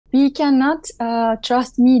we cannot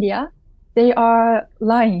trust media. They are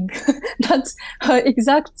lying. That's her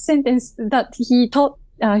exact sentence that he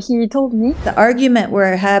told me. The argument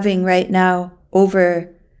we're having right now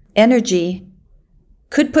over energy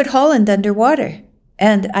could put Holland underwater.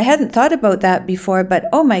 And I hadn't thought about that before, but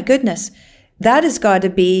oh my goodness, that has got to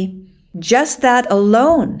be just that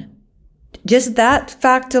alone. Just that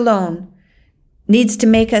fact alone needs to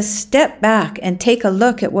make us step back and take a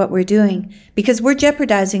look at what we're doing, because we're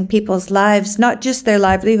jeopardizing people's lives, not just their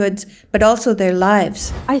livelihoods, but also their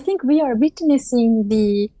lives. I think we are witnessing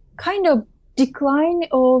the kind of decline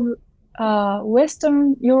of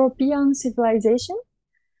Western European civilization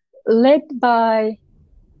led by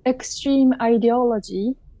extreme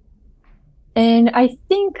ideology. And I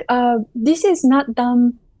think this is not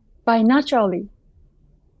done by naturally.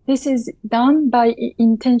 This is done by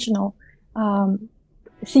intentional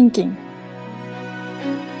thinking.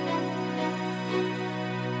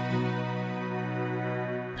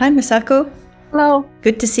 Hi, Masako. Hello.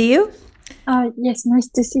 Good to see you. Yes, nice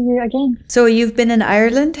to see you again. So you've been in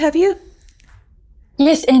Ireland, have you?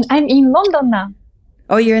 Yes, and I'm in London now.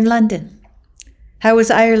 Oh, you're in London. How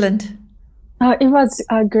was Ireland? It was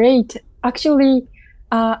great. Actually,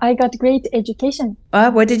 I got great education.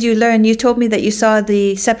 What did you learn? You told me that you saw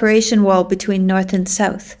the separation wall between North and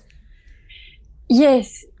South.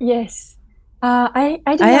 Yes. I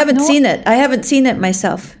haven't seen it. I haven't seen it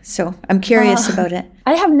myself, so I'm curious about it.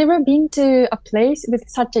 I have never been to a place with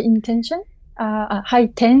such an intention, high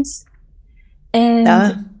tense. And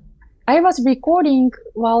I was recording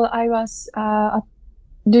while I was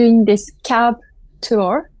doing this cab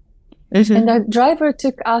tour. Mm-hmm. And the driver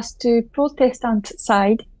took us to Protestant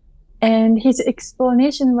side, and his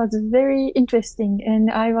explanation was very interesting.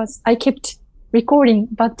 And I kept recording,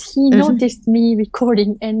 but he noticed me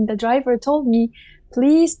recording, and the driver told me,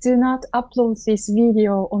 please do not upload this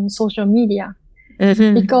video on social media,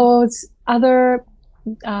 because other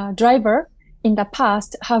driver in the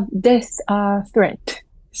past have death threat.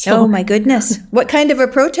 So, oh my goodness. What kind of a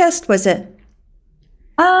protest was it?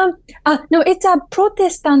 No, it's a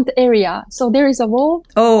Protestant area. So there is a wall.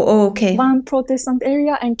 Oh, okay. One Protestant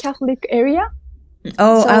area and Catholic area.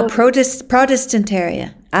 Oh, so, Protestant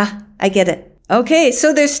area. I get it. Okay,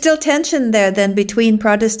 so there's still tension there then between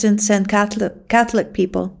Protestants and Catholic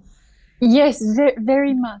people. Yes,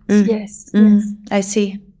 very much. Yes. I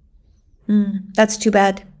see. That's too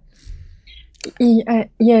bad.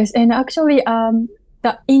 Yes, and actually,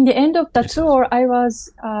 in the end of the tour, I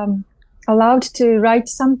was allowed to write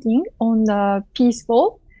something on the peace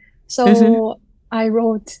wall. So I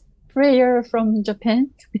wrote prayer from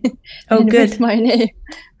Japan and with my name.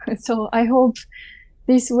 So I hope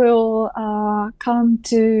this will come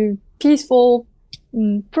to peaceful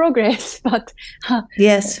progress, but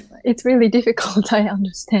yes, it's really difficult. I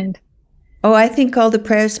understand. Oh, I think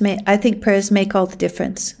prayers make all the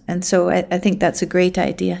difference, and so I think that's a great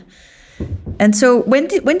idea. And so, when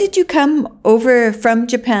did you come over from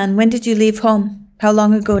Japan? When did you leave home? How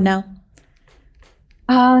long ago now?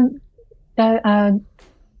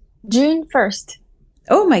 June 1st.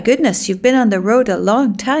 Oh my goodness, you've been on the road a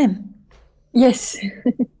long time. Yes.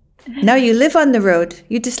 Now you live on the road.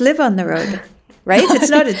 You just live on the road, right? It's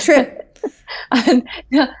not a trip.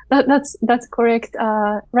 Yeah, that's correct.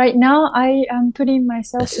 Right now, I am putting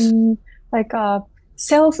myself in like a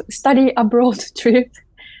self-study abroad trip.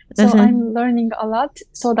 So I'm learning a lot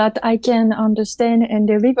so that I can understand and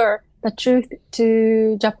deliver the truth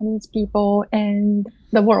to Japanese people and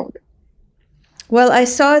the world. Well, I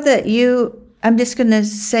saw that I'm just going to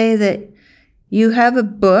say that you have a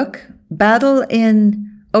book, Battle in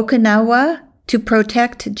Okinawa to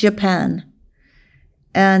Protect Japan.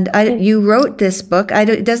 And you wrote this book.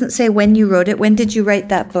 It doesn't say when you wrote it. When did you write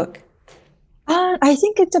that book? I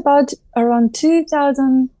think it's about around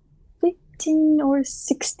 2015 or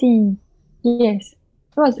 16. Yes.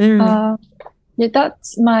 It was,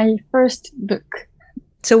 that's my first book.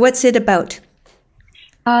 So what's it about?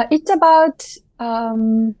 It's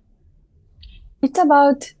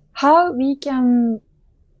about how we can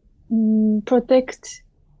protect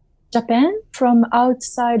Japan from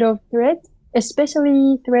outside of threat,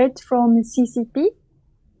 especially threat from CCP.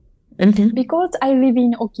 Because I live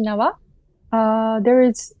in Okinawa, there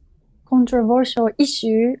is controversial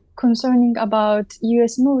issue concerning about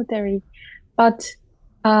U.S. military, but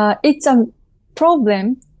it's a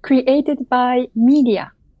problem created by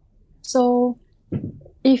media. So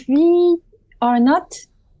if we are not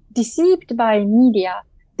deceived by media,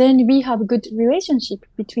 then we have good relationship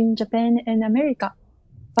between Japan and America.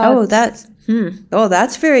 But that's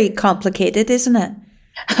very complicated, isn't it?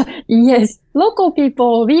 Yes, local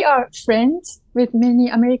people, we are friends, with many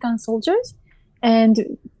American soldiers,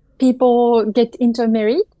 and people get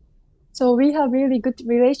intermarried. So we have really good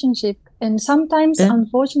relationship. And sometimes,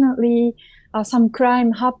 unfortunately, some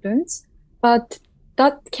crime happens, but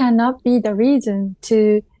that cannot be the reason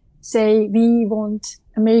to say we want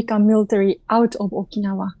American military out of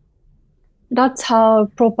Okinawa. That's how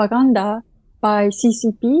propaganda by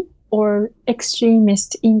CCP or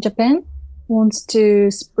extremists in Japan wants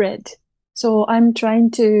to spread. So I'm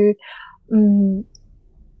trying to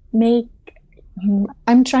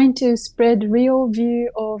spread real view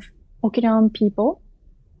of Okinawan people.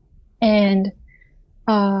 And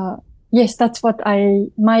yes, that's what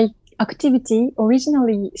my activity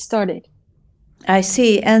originally started. I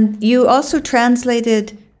see. And you also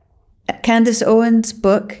translated Candace Owens'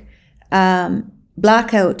 book,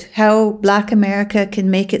 Blackout, How Black America Can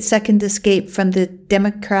Make Its Second Escape from the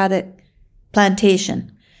Democratic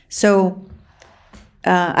Plantation. So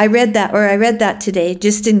I read that today,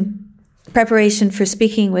 just in preparation for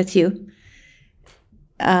speaking with you.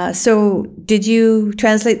 So did you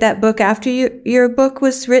translate that book after your book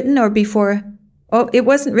was written or before? Oh, it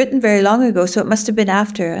wasn't written very long ago, so it must have been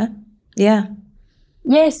after, huh? Yeah.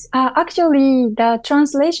 Yes, actually, the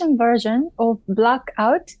translation version of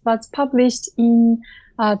Blackout was published in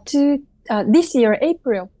this year,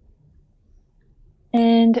 April.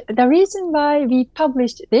 And the reason why we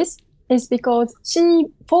published this is because she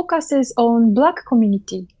focuses on Black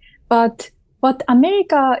community. But what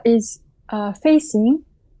America is facing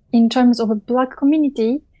in terms of a Black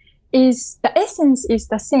community is the essence is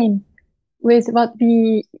the same with what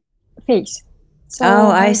we face. So,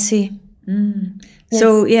 I see. Mm. Yes.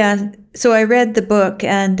 So yeah, so I read the book,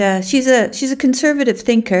 and she's a conservative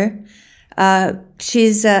thinker.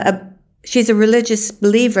 She's a religious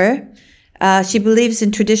believer. She believes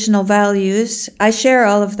in traditional values. I share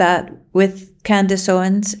all of that with Candace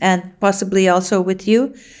Owens and possibly also with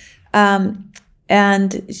you. And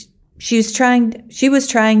she was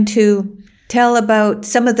trying to tell about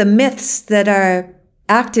some of the myths that are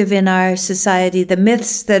active in our society, the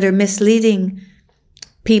myths that are misleading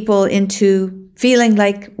people into feeling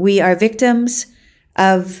like we are victims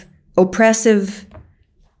of oppressive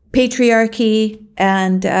patriarchy.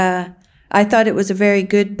 And I thought it was a very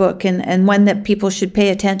good book and one that people should pay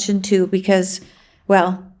attention to because,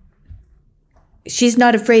 well, she's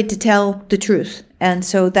not afraid to tell the truth. And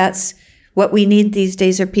so that's what we need these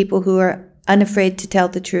days, are people who are unafraid to tell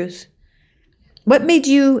the truth. What made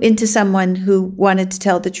you into someone who wanted to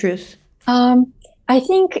tell the truth? I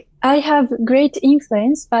think I have great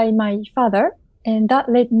influence by my father, and that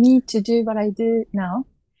led me to do what I do now.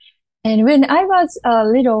 And when I was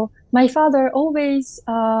little, my father always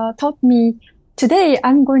taught me, today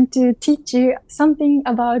I'm going to teach you something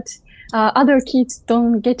about other kids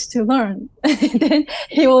don't get to learn. Then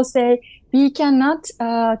he will say, we cannot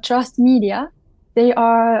trust media. They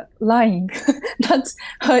are lying. That's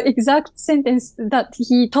her exact sentence that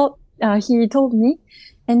he told me.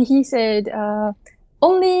 And he said,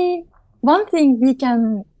 only one thing we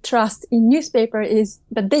can trust in newspaper is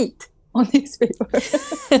the date on newspaper.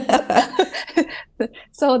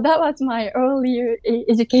 So that was my earlier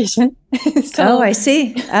education. I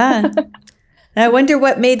see. I wonder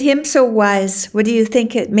what made him so wise. What do you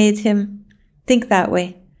think it made him think that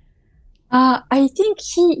way? I think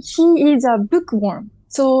he is a bookworm.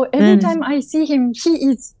 So every time I see him, he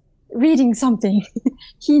is reading something.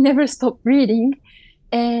 He never stopped reading.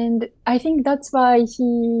 And I think that's why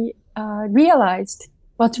he realized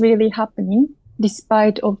what's really happening,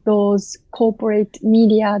 despite of those corporate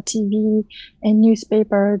media, TV, and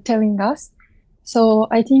newspaper telling us. So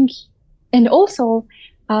I think, and also,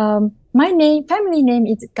 my family name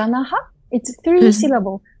is Ganaha. It's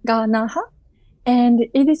 3-syllable, Ganaha. And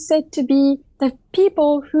it is said to be the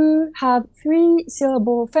people who have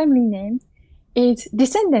 3-syllable family name is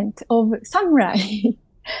descendant of samurai.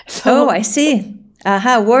 So, I see.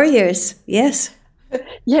 Warriors. Yes.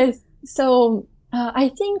 Yes. So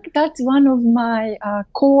I think that's one of my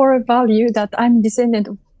core value, that I'm descendant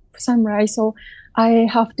of samurai. So I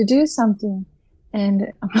have to do something.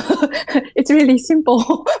 And it's really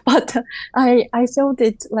simple, but I felt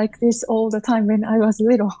it like this all the time when I was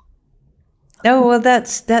little. Oh, well,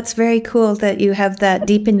 that's very cool that you have that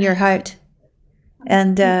deep in your heart.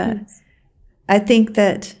 And I think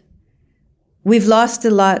that we've lost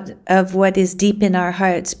a lot of what is deep in our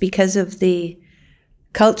hearts because of the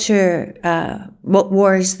culture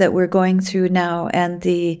wars that we're going through now, and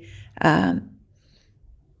the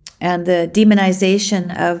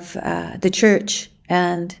demonization of the church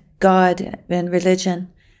and God and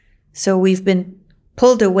religion. So we've been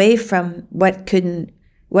pulled away from what can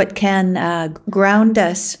ground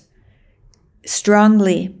us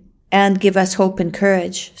strongly and give us hope and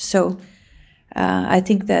courage. So I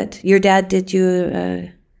think that your dad did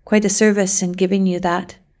you quite a service in giving you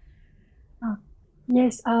that.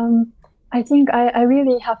 Yes, I think I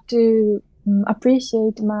really have to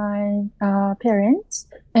appreciate my parents.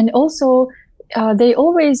 And also, they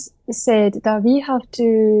always said that we have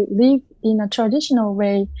to live in a traditional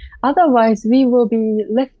way. Otherwise, we will be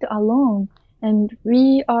left alone. And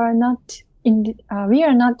we are not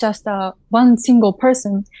just one single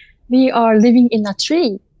person. We are living in a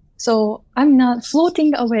tree. So I'm not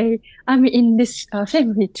floating away. I'm in this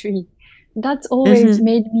family tree. That's always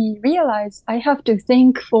made me realize I have to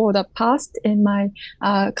thank for the past and my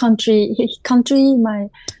country, my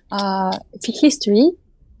history.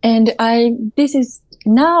 And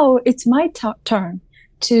now it's my turn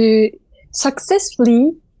to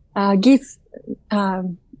successfully give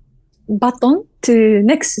baton to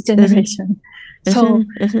next generation.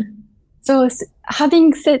 So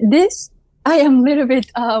having said this, I am a little bit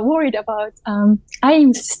worried about, I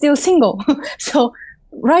am still single. So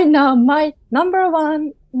right now, my number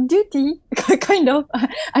one duty, kind of,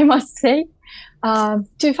 I must say,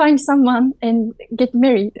 to find someone and get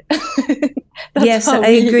married. Yes, I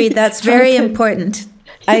agree. That's very important.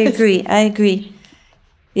 I agree.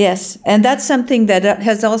 Yes. And that's something that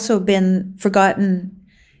has also been forgotten,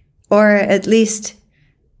 or at least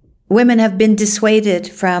women have been dissuaded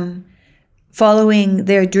from following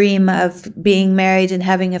their dream of being married and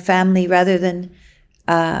having a family rather than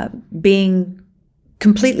being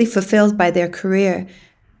completely fulfilled by their career.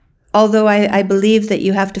 Although I believe that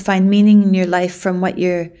you have to find meaning in your life from what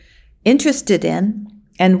you're interested in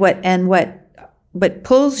and what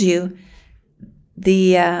pulls you,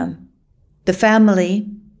 the family,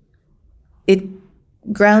 it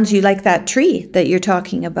grounds you like that tree that you're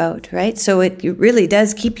talking about, right? So it really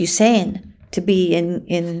does keep you sane to be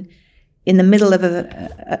in the middle of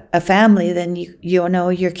a family. Then you know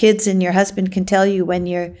your kids and your husband can tell you when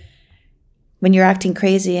you're acting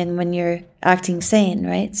crazy and when you're acting sane,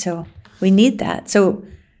 right? So we need that. So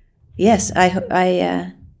yes, I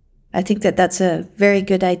think that that's a very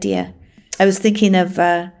good idea. I was thinking of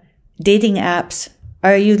dating apps.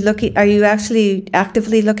 Are you actually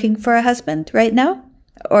actively looking for a husband right now?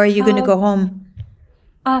 Or are you going to go home?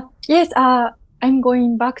 Yes, I'm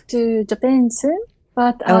going back to Japan soon.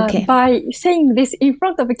 But okay. By saying this in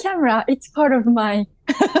front of a camera, it's part of my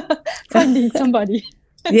finding somebody.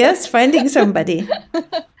 Yes, finding somebody.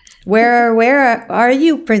 Where are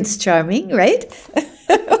you, Prince Charming, right?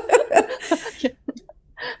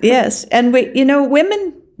 Yes, and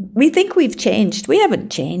women, we think we've changed. We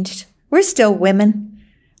haven't changed. We're still women.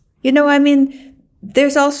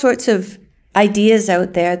 There's all sorts of ideas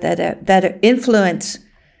out there that influence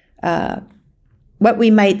what we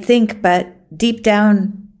might think, but deep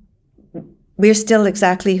down, we're still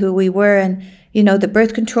exactly who we were. And the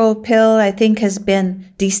birth control pill, I think, has been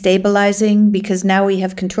destabilizing because now we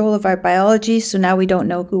have control of our biology. So now we don't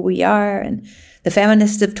know who we are. And the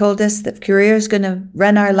feminists have told us that career is going to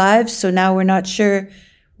run our lives. So now we're not sure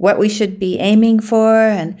what we should be aiming for.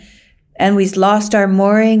 And we've lost our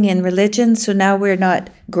mooring in religion. So now we're not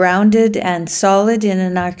grounded and solid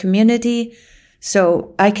in our community.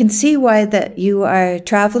 So I can see why that you are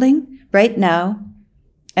traveling right now.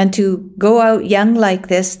 And to go out young like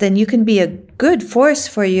this, then you can be a good force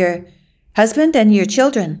for your husband and your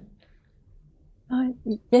children.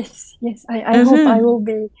 Yes. I hope I will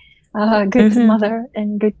be a good mother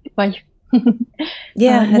and good wife.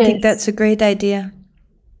 Yeah, I think that's a great idea.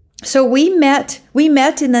 So we met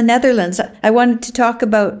in the Netherlands. I wanted to talk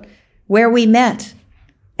about where we met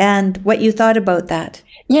and what you thought about that.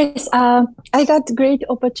 Yes, I got great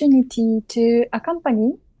opportunity to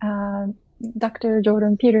accompany Dr.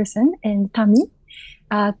 Jordan Peterson and Tammy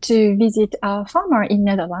to visit a farmer in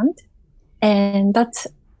Netherlands. And that's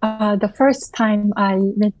the first time I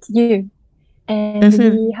met you. And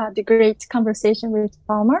we had a great conversation with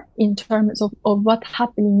farmer in terms of what's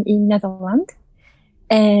happening in Netherlands.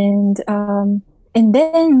 And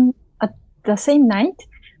then at the same night,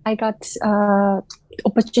 I got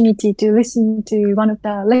opportunity to listen to one of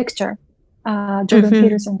the lecture. Jordan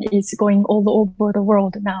Peterson is going all over the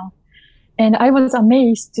world now. And I was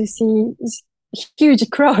amazed to see this huge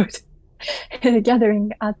crowd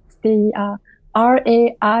gathering at the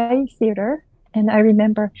RAI theater. And I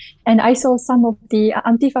remember, and I saw some of the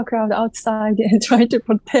Antifa crowd outside and trying to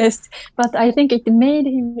protest. But I think it made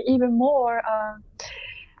him even more,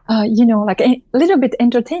 like a little bit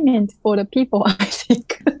entertainment for the people, I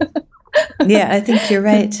think. Yeah, I think you're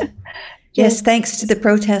right. Yes, thanks to the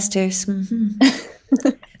protesters.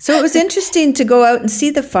 So it was interesting to go out and see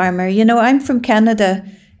the farmer. I'm from Canada,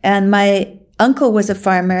 and my uncle was a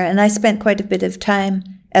farmer, and I spent quite a bit of time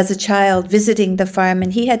as a child visiting the farm,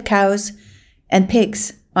 and he had cows and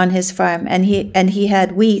pigs on his farm, and he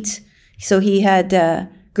had wheat, so he had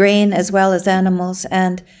grain as well as animals,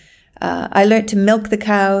 and I learned to milk the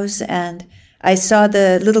cows, and I saw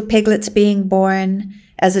the little piglets being born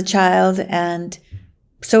as a child, and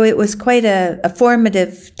so it was quite a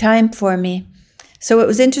formative time for me. So it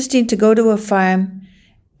was interesting to go to a farm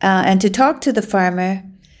and to talk to the farmer.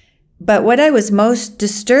 But what I was most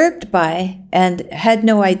disturbed by and had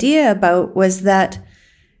no idea about was that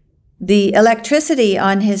the electricity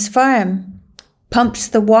on his farm pumps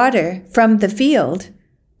the water from the field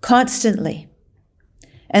constantly.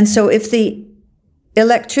 And so if the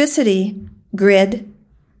electricity grid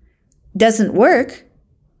doesn't work,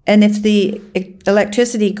 and if the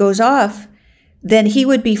electricity goes off, then he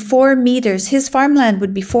would be 4 meters, his farmland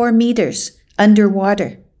would be 4 meters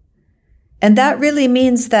underwater. And that really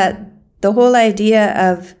means that the whole idea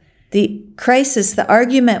of the crisis, the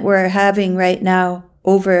argument we're having right now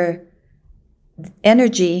over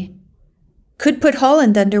energy, could put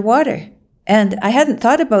Holland underwater. And I hadn't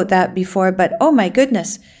thought about that before, but oh my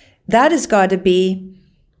goodness, that has got to be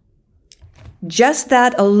just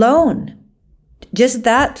that alone. Just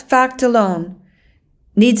that fact alone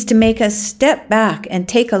needs to make us step back and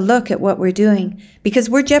take a look at what we're doing, because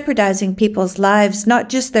we're jeopardizing people's lives, not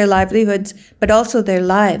just their livelihoods, but also their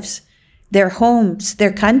lives, their homes,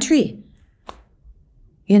 their country.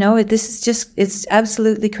 You know, this is just, it's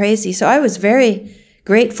absolutely crazy. So I was very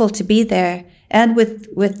grateful to be there. And we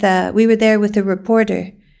were there with a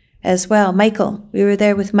reporter as well, Michael. We were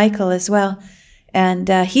there with Michael as well. And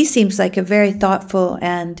he seems like a very thoughtful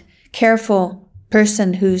and careful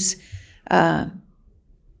person who's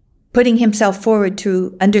putting himself forward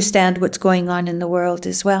to understand what's going on in the world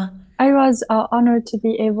as well. I was honored to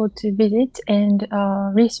be able to visit and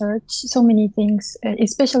research so many things,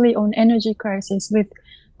 especially on energy crisis with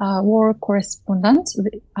war correspondent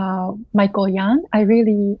Michael Yan. I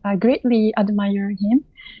greatly admire him,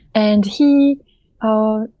 and he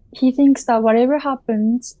thinks that whatever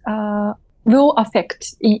happens will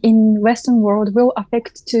affect in Western world, will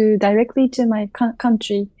affect directly to my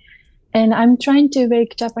country. And I'm trying to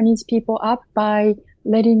wake Japanese people up by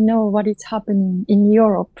letting know what is happening in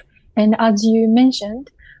Europe. And as you mentioned,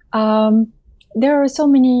 there are so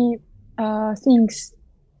many things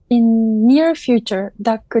in near future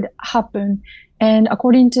that could happen. And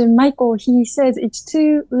according to Michael, he says it's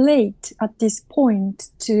too late at this point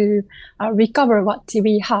to recover what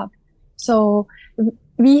we have. So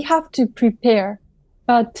we have to prepare,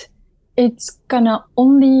 but it's gonna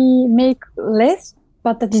only make less,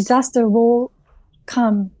 but the disaster will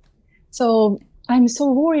come. So I'm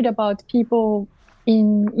so worried about people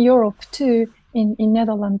in Europe too, in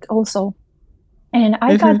Netherlands also. And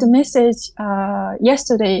I got a message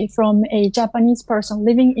yesterday from a Japanese person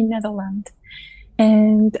living in Netherlands.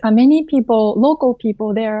 And many people, local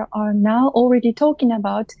people there, are now already talking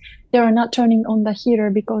about they are not turning on the heater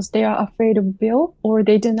because they are afraid of bill, or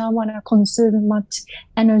they do not want to consume much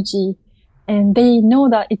energy. And they know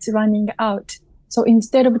that it's running out. So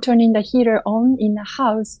instead of turning the heater on in the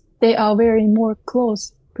house, they are wearing more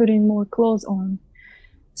clothes, putting more clothes on.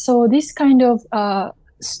 So this kind of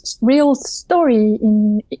real story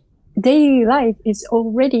in daily life is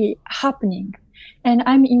already happening. And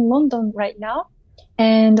I'm in London right now.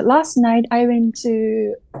 And last night I went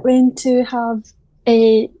to have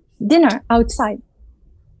a dinner outside.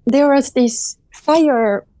 There was this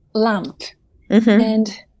fire lamp, and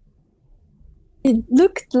it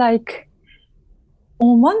looked like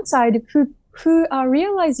on one side who are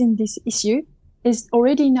realizing this issue is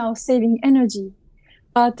already now saving energy.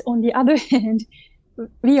 But on the other hand,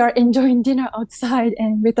 we are enjoying dinner outside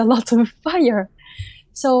and with a lot of fire.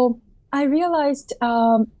 So I realized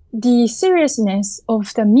the seriousness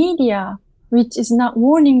of the media, which is not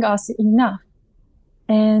warning us enough.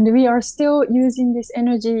 And we are still using this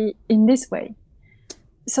energy in this way.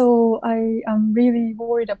 So I am really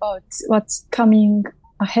worried about what's coming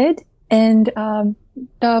ahead. And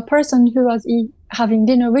the person who was having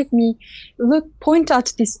dinner with me point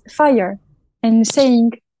out this fire and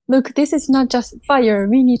saying, look, this is not just fire.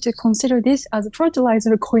 We need to consider this as a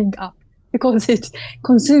fertilizer going up because it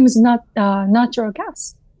consumes not natural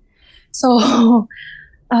gas. So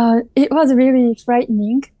it was really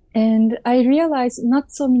frightening. And I realized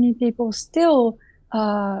not so many people still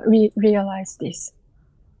realize this.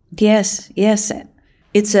 Yes.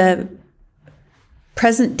 It's a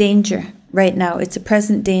present danger right now. It's a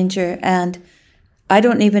present danger. And I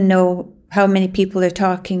don't even know how many people are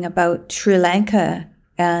talking about Sri Lanka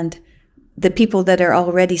and the people that are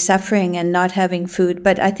already suffering and not having food.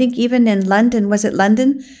 But I think even in London, was it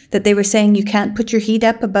London, that they were saying you can't put your heat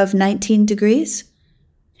up above 19 degrees?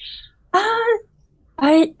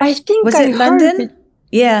 I think Was I it heard London? it.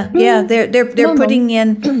 Yeah. They're No, putting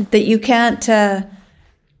in that you can't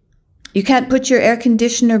put your air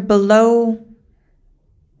conditioner below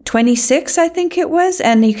 26, I think it was,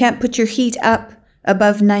 and you can't put your heat up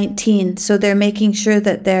above 19. So they're making sure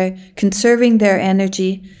that they're conserving their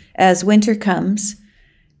energy as winter comes.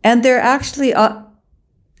 And they're actually,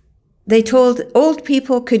 they told old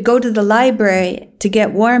people could go to the library to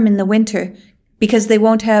get warm in the winter because they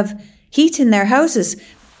won't have heat in their houses.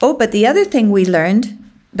 Oh, but the other thing we learned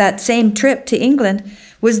that same trip to England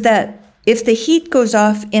was that if the heat goes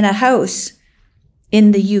off in a house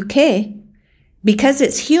in the UK, because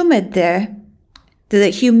it's humid there, the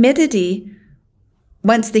humidity,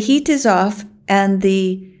 once the heat is off and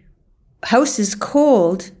the house is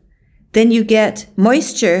cold, then you get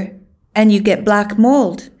moisture and you get black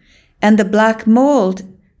mold. And the black mold,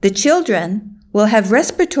 the children will have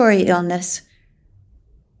respiratory illness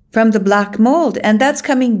from the black mold. And that's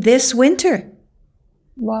coming this winter.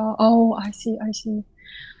 Wow. Oh, I see.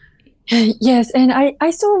 Yes, and I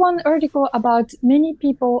saw one article about many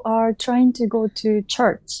people are trying to go to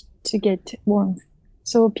church to get warmth.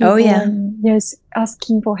 So people are, yes,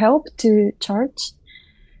 asking for help to church.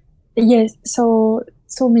 Yes, so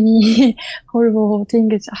many horrible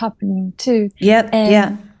things happening too. Yep,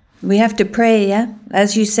 yeah. We have to pray, yeah?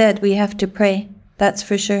 As you said, we have to pray. That's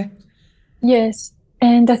for sure. Yes,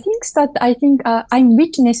 and the things that I think I'm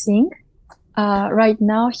witnessing right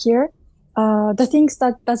now here, the things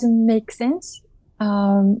that doesn't make sense,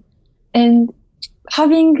 and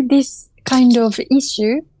having this kind of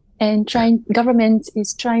issue and government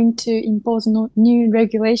is trying to impose new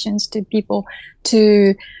regulations to people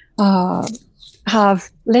to have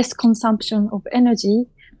less consumption of energy.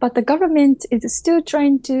 But the government is still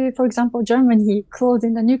trying to, for example, Germany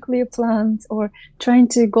closing the nuclear plants or trying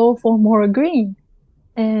to go for more green.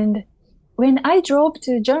 And when I drove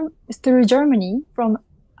through Germany from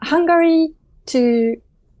Hungary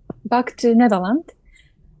back to Netherlands,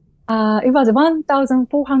 it was a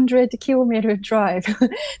 1,400 kilometer drive.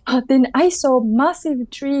 But then I saw massive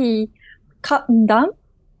tree cut down,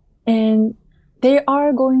 and they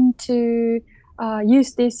are going to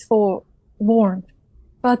use this for warmth.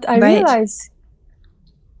 But I realized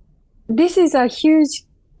this is a huge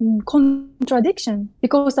contradiction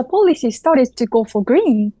because the policy started to go for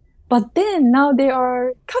green, but then now they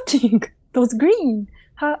are cutting those green.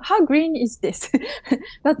 How green is this?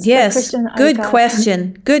 That's the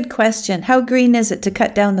question. Good question. How green is it to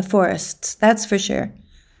cut down the forests? That's for sure.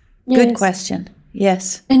 Yes. Good question.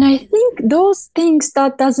 Yes. And I think those things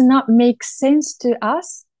that does not make sense to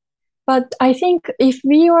us, but I think if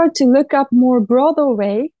we are to look up more broader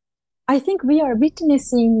way, I think we are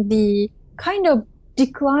witnessing the kind of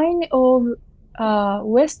decline of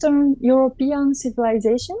Western European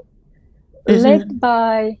civilization led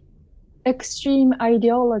by extreme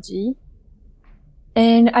ideology.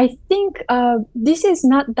 And I think this is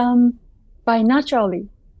not done by naturally.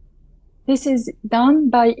 This is done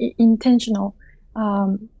by intentional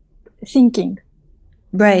thinking.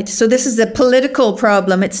 Right. So this is a political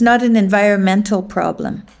problem. It's not an environmental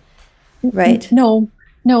problem. Right. No,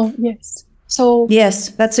 yes. So yes,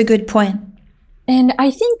 that's a good point. And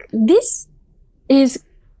I think this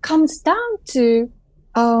comes down to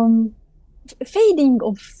fading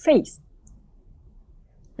of faith.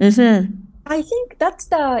 I think that's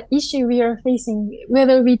the issue we are facing.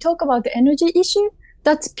 Whether we talk about the energy issue,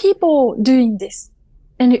 that's people doing this.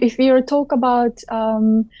 And if we are talk about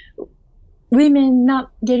women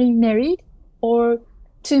not getting married or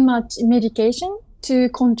too much medication to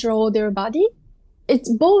control their body, it's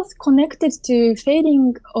both connected to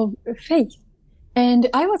fading of faith. And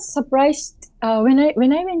I was surprised when I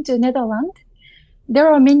went to Netherlands.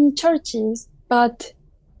 There are many churches, but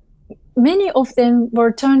many of them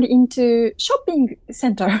were turned into shopping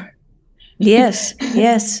center. Yes.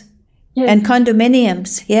 And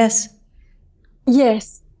condominiums, yes.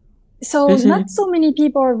 Yes. So not so many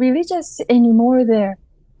people are religious anymore there.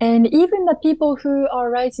 And even the people who are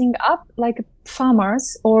rising up, like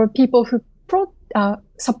farmers or people who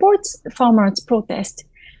support farmers' protest,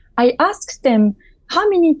 I asked them, how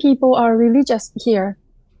many people are religious here?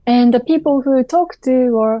 And the people who talked to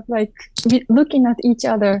were like looking at each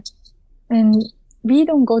other, and we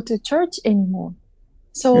don't go to church anymore.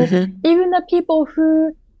 So even the people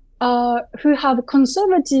who have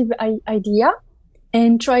conservative idea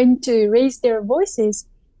and trying to raise their voices,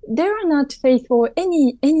 they are not faithful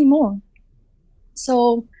anymore.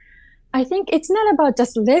 So I think it's not about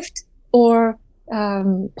just left or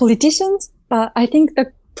politicians. But I think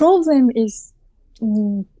the problem is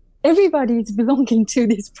everybody is belonging to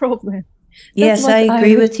this problem. Yes, I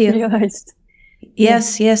agree with you. Realized.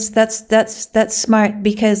 Yes, that's smart,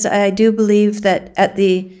 because I do believe that at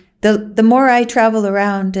the more I travel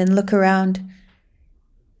around and look around,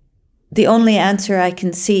 the only answer I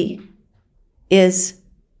can see is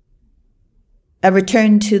a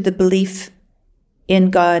return to the belief in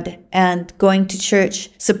God and going to church,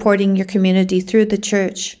 supporting your community through the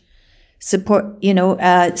church,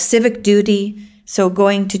 civic duty. So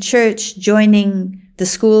going to church, joining the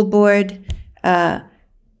school board,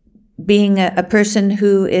 being a person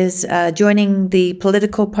who is joining the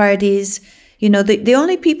political parties. The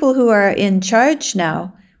only people who are in charge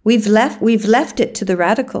now, we've left it to the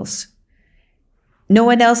radicals. No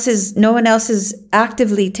one else is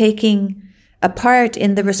actively taking a part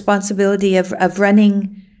in the responsibility of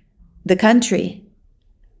running the country.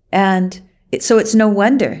 And so it's no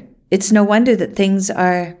wonder that things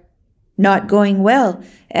are not going well.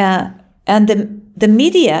 And the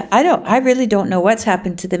media, I really don't know what's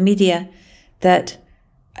happened to the media, that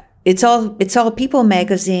it's all People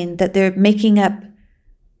magazine, that they're making up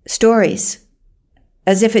stories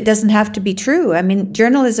as if it doesn't have to be true. I mean,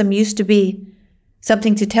 journalism used to be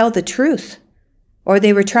something to tell the truth, or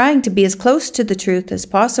they were trying to be as close to the truth as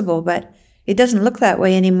possible, but it doesn't look that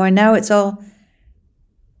way anymore. Now it's all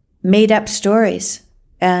made up stories,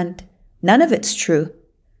 and none of it's true.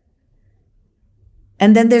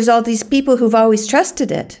 And then there's all these people who've always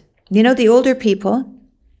trusted it. The older people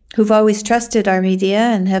who've always trusted our media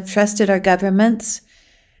and have trusted our governments.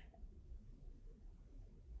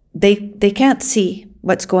 They can't see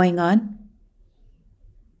what's going on.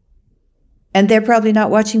 And they're probably not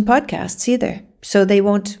watching podcasts either. So they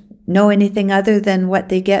won't know anything other than what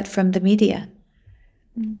they get from the media.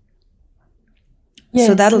 Yes,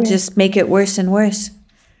 so that'll just make it worse and worse.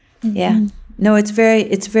 Mm-hmm. Yeah. No, it's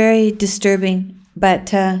very disturbing.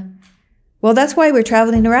 But, that's why we're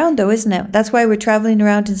traveling around, though, isn't it? That's why we're traveling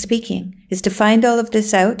around and speaking, is to find all of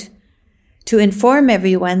this out, to inform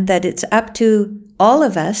everyone that it's up to all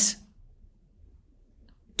of us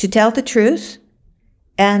to tell the truth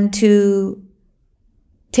and to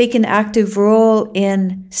take an active role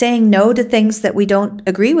in saying no to things that we don't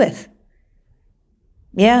agree with.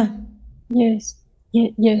 Yeah. Yes.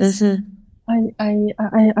 Yes. Mm-hmm.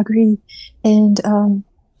 I agree. And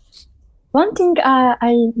one thing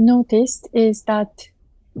I noticed is that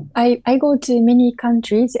I go to many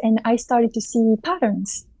countries and I started to see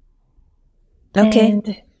patterns. Okay.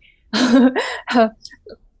 And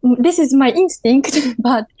this is my instinct,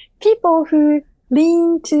 but people who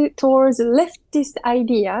lean towards leftist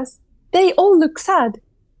ideas, they all look sad.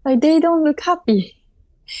 Like they don't look happy.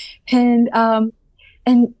 And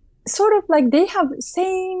sort of like they have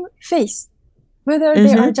same face, whether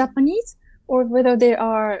they are Japanese or whether they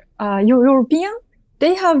are European,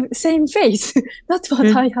 they have same face. That's what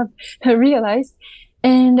I have realized.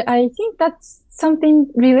 And I think that's something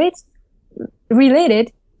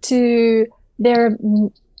related to their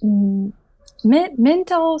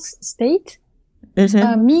mental state,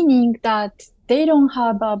 meaning that they don't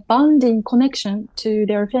have a bonding connection to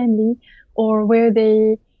their family or where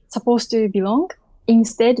they supposed to belong.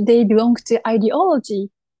 Instead, they belong to ideology.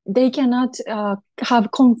 They cannot have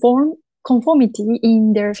conformity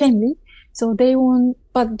in their family, so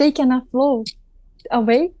but they cannot flow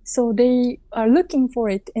away, so they are looking for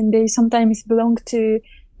it, and they sometimes belong to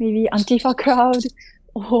maybe Antifa crowd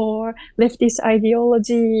or leftist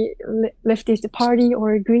ideology, leftist party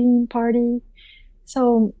or Green Party.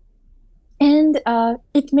 So, and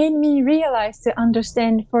it made me realize to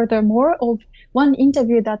understand furthermore of one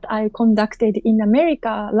interview that I conducted in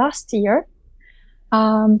America last year.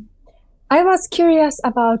 I was curious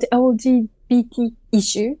about LGBT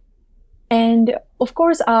issue. And of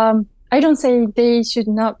course, I don't say they should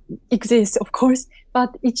not exist, of course,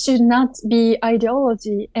 but it should not be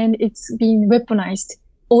ideology, and it's being weaponized,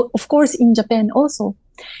 of course, in Japan also.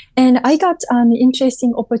 And I got an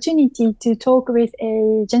interesting opportunity to talk with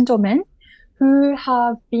a gentleman who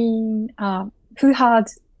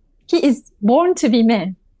he is born to be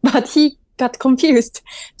man, but he got confused.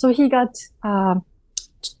 So he got,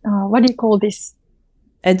 what do you call this?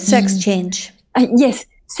 A sex change. Yes,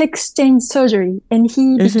 sex change surgery. And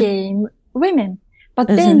he became women. But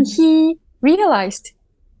then he realized,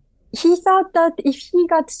 he thought that if he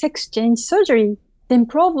got sex change surgery, then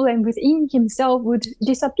problem within himself would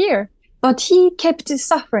disappear. But he kept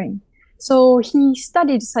suffering. So he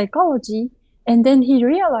studied psychology, and then he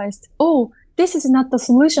realized, oh, this is not the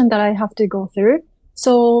solution that I have to go through.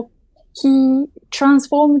 So he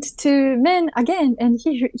transformed to men again, and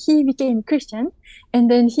he became Christian. And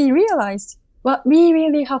then he realized what we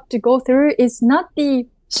really have to go through is not the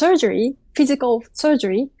surgery, physical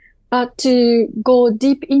surgery, but to go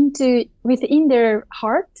deep into within their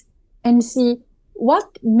heart and see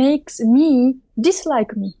what makes me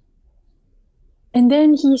dislike me. And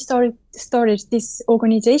then he started this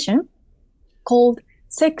organization called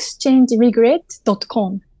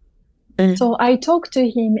sexchangeregret.com. So I talked to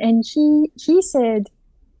him, and he said,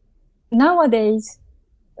 nowadays,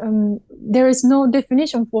 there is no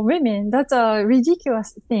definition for women. That's a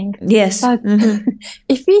ridiculous thing. Yes. But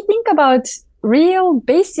if we think about real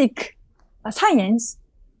basic science,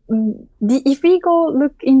 if we go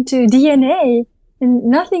look into DNA, and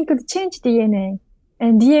nothing could change DNA.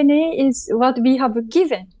 And DNA is what we have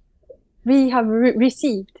given, we have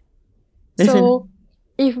received. So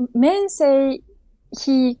if men say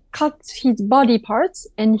he cut his body parts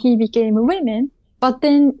and he became a woman, but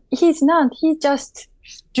then he's not, he just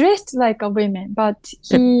dressed like a woman, but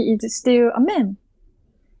he is still a man.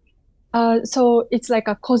 So it's like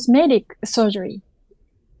a cosmetic surgery.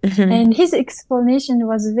 And his explanation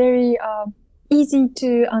was very easy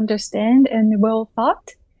to understand and well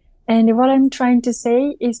thought. And what I'm trying to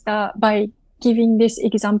say is that by giving this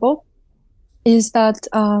example is that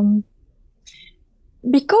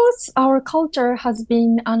because our culture has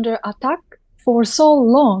been under attack for so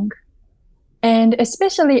long, and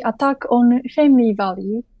especially attack on family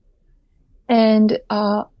value and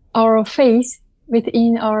our faith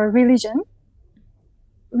within our religion,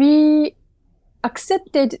 we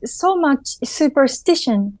accepted so much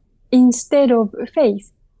superstition instead of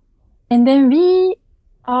faith. And then we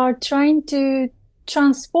are trying to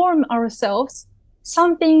transform ourselves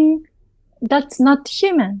something that's not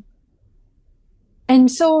human. And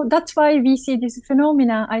so that's why we see this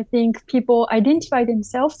phenomena. I think people identify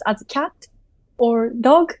themselves as a cat or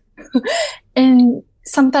dog. And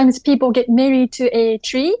sometimes people get married to a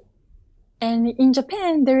tree. And in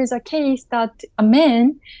Japan, there is a case that a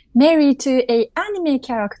man married to an anime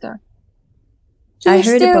character. I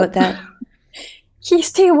heard about that. He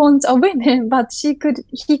still wants a woman, but he could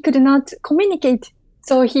not communicate.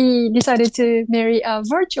 So he decided to marry a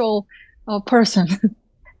virtual person.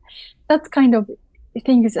 That kind of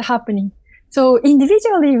thing is happening. So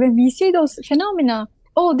individually, when we see those phenomena,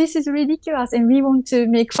 oh, this is ridiculous, and we want to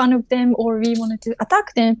make fun of them or we wanted to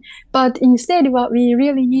attack them. But instead, what we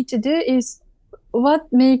really need to do is what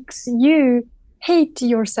makes you hate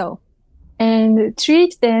yourself and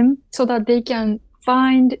treat them so that they can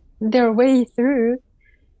find their way through.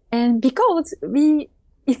 And because we,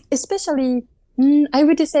 especially, I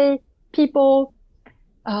would say people,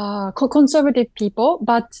 conservative people,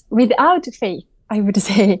 but without faith, I would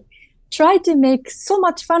say, try to make so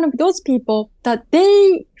much fun of those people that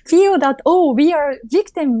they feel that, oh, we are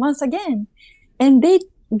victim once again. And they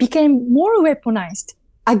became more weaponized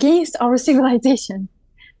against our civilization.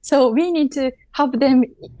 So we need to have them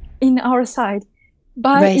in our side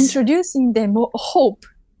by introducing them hope.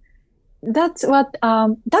 That's what,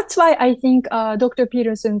 that's why I think Dr.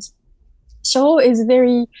 Peterson's show is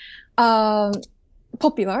very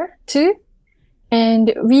popular too.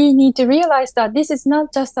 And we need to realize that this is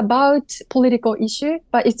not just about political issue,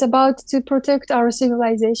 but it's about to protect our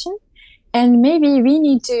civilization. And maybe we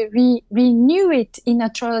need to renew it in a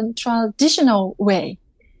traditional way.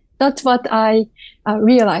 That's what I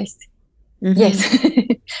realized. Yes.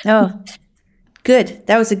 Oh, good.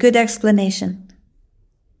 That was a good explanation.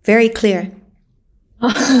 Very clear.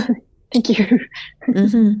 Thank you.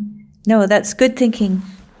 No, that's good thinking,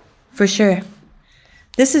 for sure.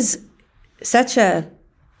 This is such a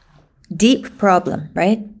deep problem,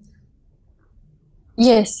 right?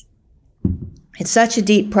 Yes. It's such a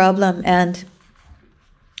deep problem, and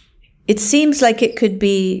it seems like it could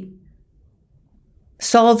be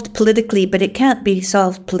solved politically, but it can't be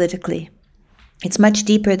solved politically. It's much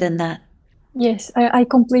deeper than that. Yes, I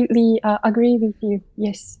completely agree with you.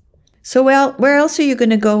 Yes. So, well, where else are you going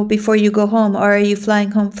to go before you go home, or are you flying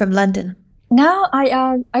home from London? Now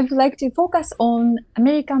I would like to focus on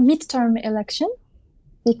American midterm election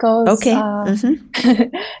because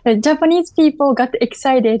the Japanese people got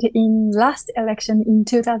excited in last election in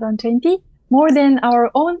 2020 more than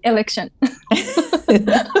our own election.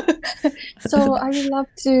 So I would love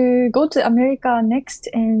to go to America next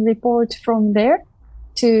and report from there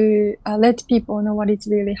to let people know what is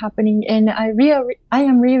really happening. And I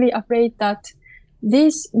am really afraid that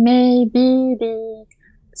this may be the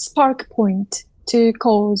spark point to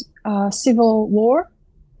cause civil war.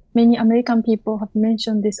 Many American people have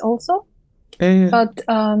mentioned this also. But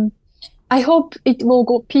I hope it will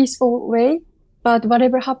go peaceful way. but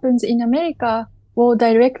whatever happens in America will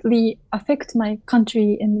directly affect my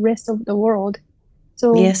country and rest of the world.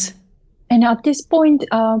 So, yes. And at this point,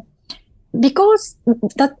 because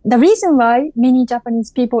the reason why many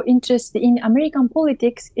Japanese people interested in American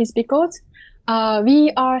politics is because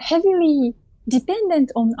we are heavily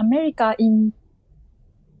dependent on America in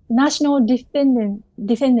national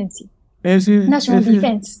dependency, national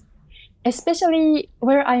defense, especially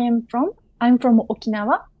where I am from. I'm from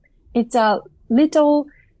Okinawa. It's a little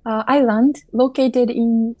island located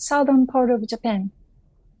in southern part of Japan.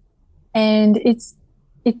 And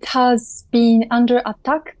it has been under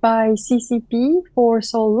attack by CCP for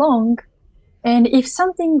so long. And if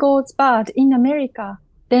something goes bad in America,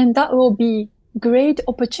 then that will be great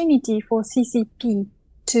opportunity for CCP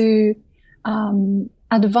to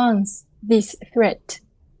advance this threat.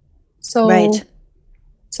 So, right.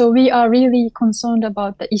 So we are really concerned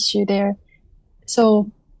about the issue there.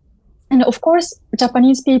 So, and of course,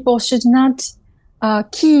 Japanese people should not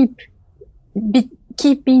keep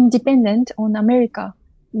being dependent on America.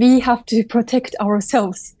 We have to protect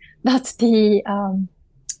ourselves. That's the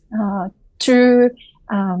true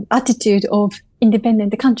attitude of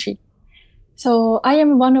independent country. So I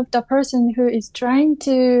am one of the person who is trying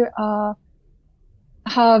to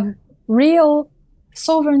have real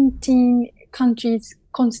sovereignty country's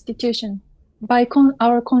constitution. By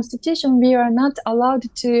our constitution, we are not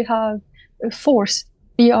allowed to have force.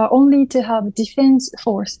 We are only to have defense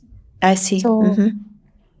force. I see. So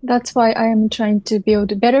that's why I am trying to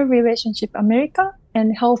build a better relationship with America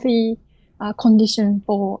and healthy condition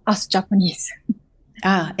for us Japanese.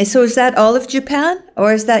 And so is that all of Japan,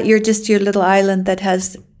 or is that just your little island that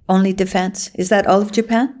has only defense? Is that all of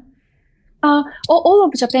Japan? All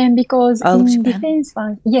of Japan, because all in of Japan. defense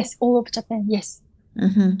fund, yes, all of Japan, yes.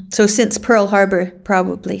 So since Pearl Harbor,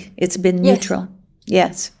 probably it's been neutral.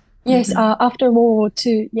 Yes. Yes. After World War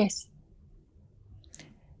II, yes.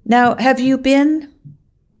 Now, have you been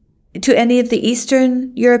to any of the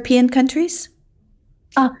Eastern European countries?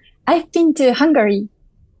 I've been to Hungary.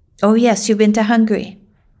 Oh, yes, you've been to Hungary.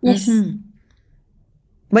 Yes.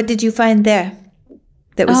 What did you find there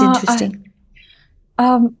that was interesting?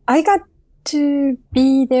 I got to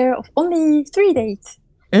be there only 3 days.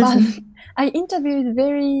 But I interviewed a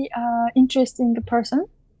very interesting person.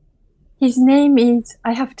 His name is,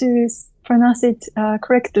 I have to pronounce it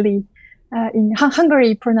correctly in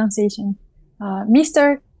Hungary pronunciation,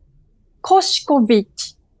 Mr.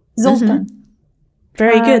 Koshkovic Zoltan.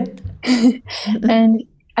 Very good. And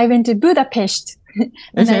I went to Budapest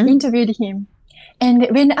and I interviewed him. And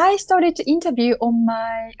when I started to interview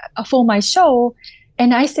for my show,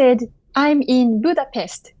 and I said, I'm in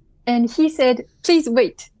Budapest. And he said, please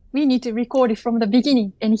wait. We need to record it from the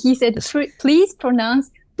beginning. And he said, please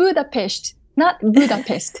pronounce Budapest, not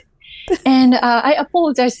Budapest. And I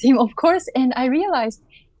apologized to him, of course. And I realized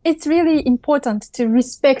it's really important to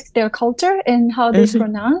respect their culture and how they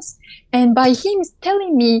pronounce. And by him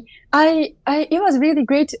telling me, it was really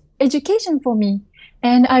great education for me.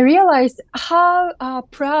 And I realized how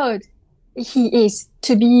proud he is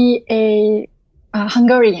to be a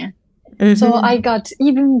Hungarian. So I got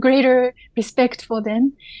even greater respect for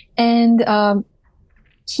them. And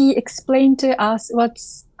he explained to us what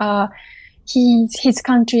his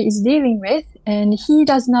country is dealing with. And he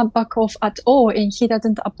does not back off at all. And he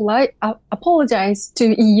doesn't apologize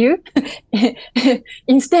to EU.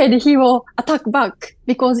 Instead, he will attack back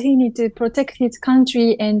because he needs to protect his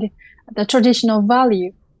country and the traditional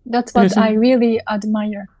value. That's what I really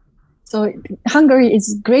admire. So Hungary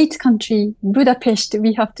is a great country. Budapest,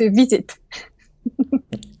 we have to visit.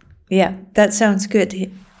 Yeah, that sounds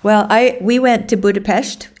good. Well, we went to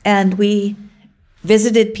Budapest and we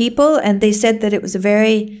visited people, and they said that it was a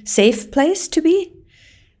very safe place to be,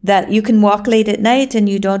 that you can walk late at night and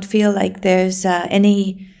you don't feel like there's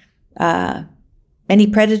any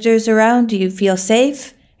predators around. You feel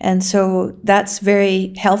safe. And so that's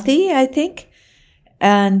very healthy, I think.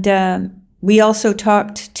 And we also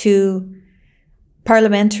talked to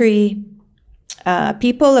parliamentary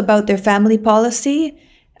people about their family policy.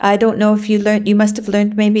 I don't know if you must have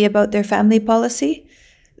learned maybe about their family policy.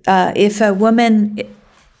 If a woman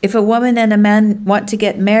and a man want to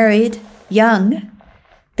get married young,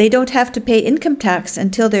 they don't have to pay income tax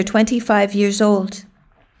until they're 25 years old.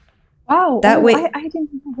 Wow. That way, I didn't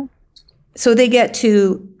know that. So they get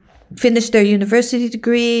to finish their university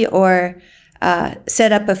degree or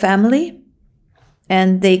set up a family,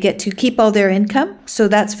 and they get to keep all their income. So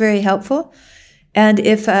that's very helpful. And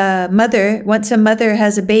if once a mother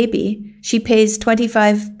has a baby, she pays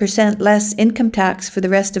 25% less income tax for the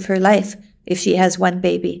rest of her life if she has one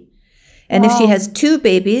baby. And if she has two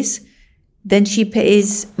babies, then she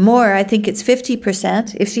pays more. I think it's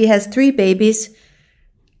 50%. If she has 3 babies,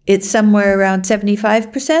 it's somewhere around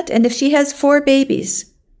 75%. And if she has 4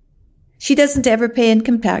 babies, she doesn't ever pay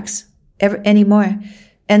income tax anymore.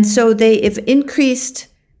 And so they have increased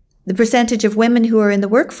the percentage of women who are in the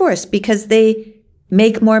workforce because they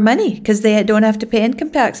make more money because they don't have to pay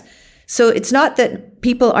income tax. So it's not that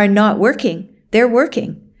people are not working. They're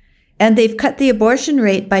working. And they've cut the abortion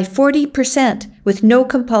rate by 40% with no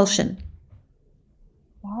compulsion.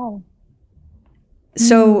 Wow.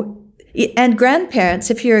 So, and grandparents,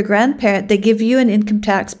 if you're a grandparent, they give you an income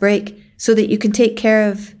tax break so that you can take care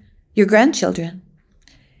of your grandchildren.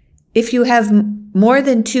 If you have more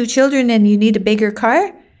than 2 children and you need a bigger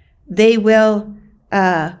car, they will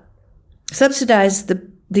subsidize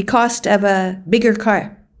the cost of a bigger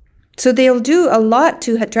car. So they'll do a lot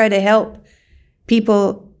to try to help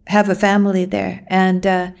people have a family there. And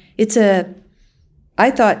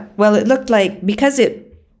I thought, well, it looked like because it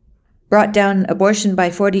brought down abortion by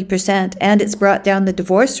 40% and it's brought down the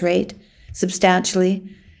divorce rate substantially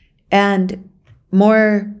and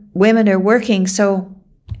more women are working. So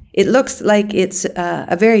it looks like it's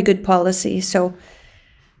a very good policy. So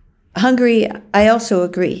Hungary, I also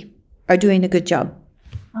agree, are doing a good job.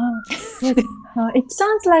 Yes. It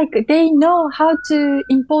sounds like they know how to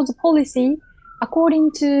impose a policy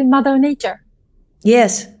according to Mother Nature.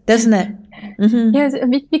 Yes, doesn't it? Mm-hmm. Yes,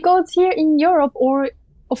 because here in Europe or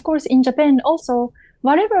of course in Japan also,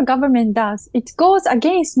 whatever government does, it goes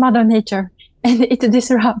against Mother Nature and it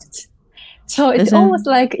disrupts. So it's almost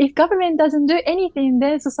like if government doesn't do anything,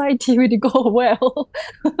 then society would go well.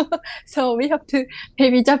 So we have to,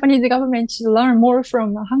 maybe Japanese government should learn more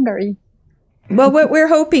from Hungary. Well, what we're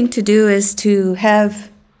hoping to do is to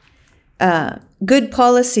have good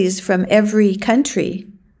policies from every country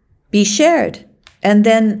be shared. And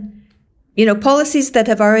then, policies that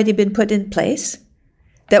have already been put in place,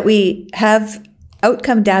 that we have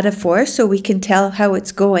outcome data for so we can tell how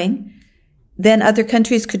it's going, then other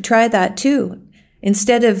countries could try that too.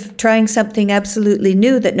 Instead of trying something absolutely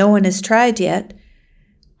new that no one has tried yet,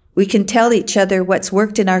 we can tell each other what's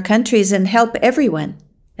worked in our countries and help everyone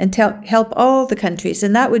and help all the countries.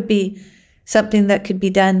 And that would be something that could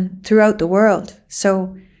be done throughout the world.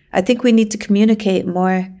 So I think we need to communicate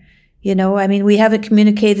more. We haven't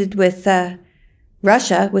communicated with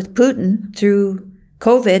Russia, with Putin through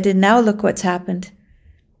COVID, and now look what's happened.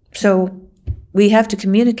 So we have to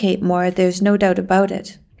communicate more. There's no doubt about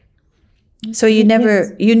it. So you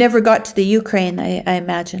never got to the Ukraine, I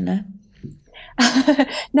imagine. Huh?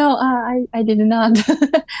 No, I did not.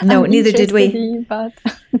 No, neither did we. But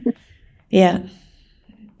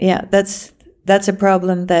Yeah, that's a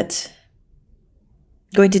problem that's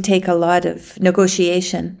going to take a lot of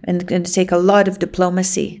negotiation and going to take a lot of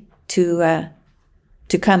diplomacy to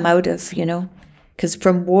come out of, because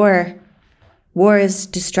from war is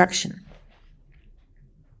destruction.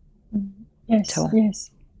 Yes, so,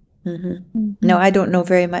 yes. Mm-hmm. Mm-hmm. No, I don't know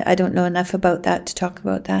very much. I don't know enough about that to talk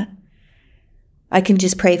about that. I can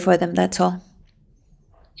just pray for them, that's all.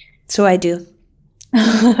 So I do.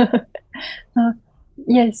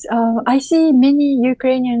 Yes, I see many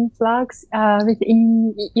Ukrainian flags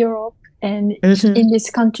within Europe and in this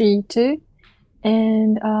country too.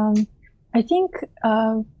 And I think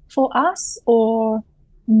for us or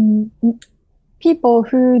people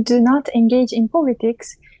who do not engage in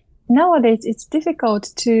politics, nowadays it's difficult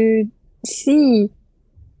to see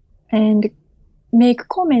and make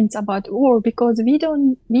comments about war because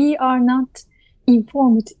we are not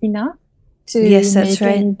informed enough to make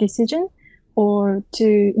any decision or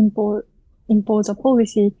to impose a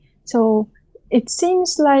policy. So it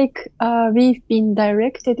seems like we've been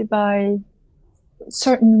directed by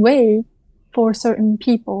certain way for certain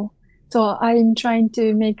people. So I'm trying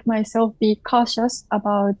to make myself be cautious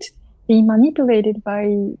about being manipulated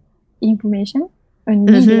by information and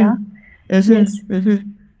media. Yes.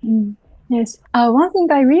 Yes. One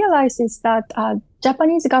thing I realized is that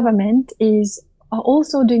Japanese government is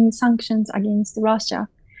also doing sanctions against Russia.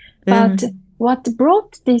 But what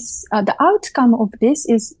brought this, the outcome of this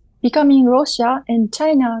is becoming Russia and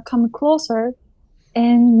China come closer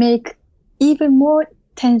and make even more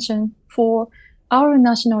tension for our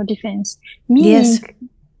national defense. Meaning,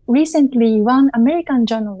 recently, one American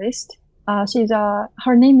journalist,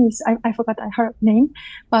 her name is, I forgot her name,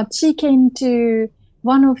 but she came to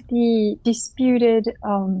one of the disputed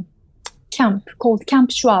camp called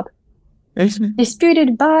Camp Schwab,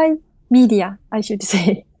 disputed by media, I should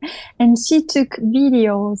say. And she took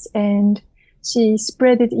videos and she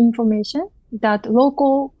spreaded information that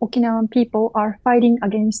local Okinawan people are fighting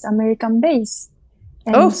against American base.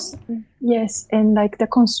 And yes, and like the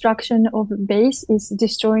construction of base is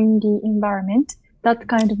destroying the environment, that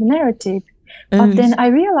kind of narrative. But then I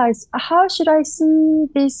realized, how should I see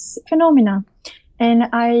this phenomena? And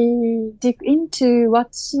I dig into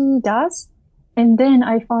what she does. And then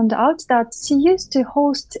I found out that she used to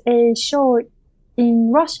host a show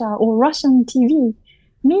in Russia or Russian TV,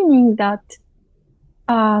 meaning that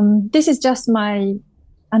this is just my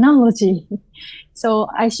analogy. So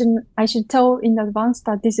I should tell in advance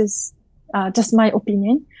that this is just my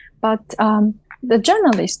opinion. But the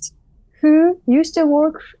journalist who used to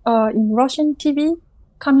work in Russian TV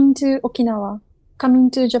coming to Okinawa,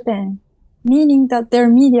 coming to Japan, meaning that their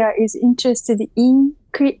media is interested in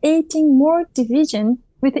creating more division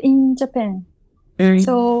within Japan.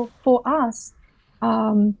 So for us,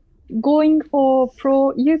 going for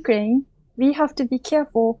pro-Ukraine, we have to be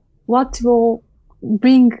careful what will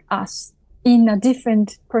bring us in a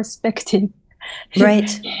different perspective.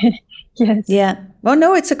 Right. Yes. Yeah. Well,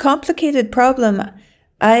 no, it's a complicated problem.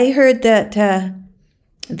 I heard that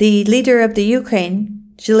the leader of the Ukraine,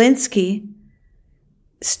 Zelensky,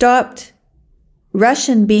 stopped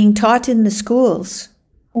Russian being taught in the schools.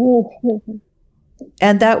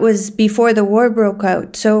 And that was before the war broke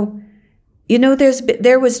out. So, you know,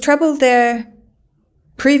 there was trouble there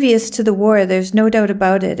previous to the war. There's no doubt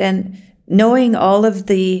about it. And knowing all of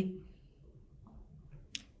the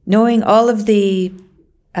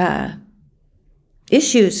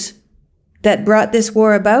issues that brought this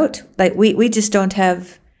war about, like we just don't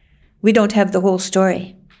have the whole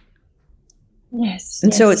story. Yes.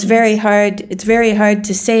 And so it's very hard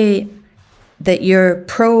to say that you're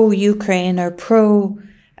pro-Ukraine or pro-Russia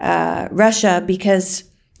because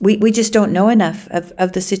we just don't know enough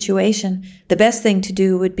of the situation. The best thing to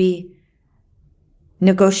do would be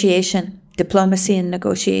negotiation, diplomacy and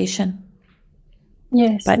negotiation.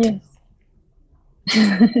 Yes, but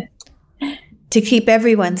to keep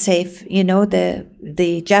everyone safe, you know,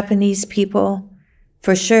 the Japanese people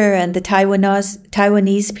for sure, and the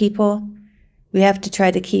Taiwanese people, we have to try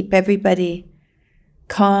to keep everybody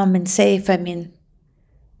calm and safe. I mean,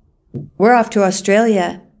 we're off to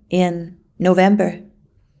Australia in November,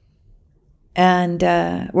 and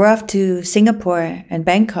we're off to Singapore and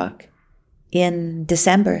Bangkok in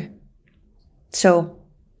December. So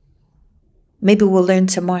maybe we'll learn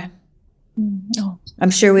some more.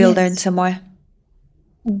 I'm sure we'll learn some more.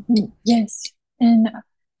 Yes. And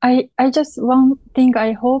I just, one thing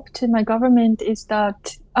I hope to my government is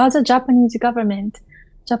that as a Japanese government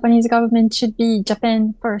should be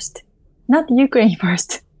Japan first, not Ukraine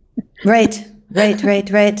first. Right.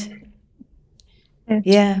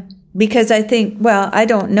 Yeah. Because I think, well, I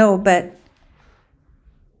don't know, but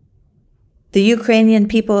the Ukrainian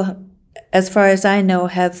people, as far as I know,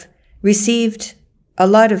 have received a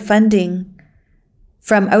lot of funding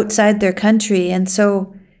from outside their country. And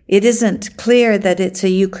so it isn't clear that it's a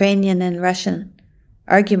Ukrainian and Russian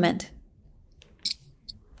argument.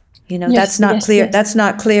 You know, that's not clear. Yes. That's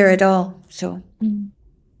not clear at all. So,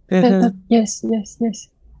 yes.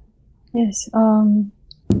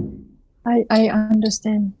 I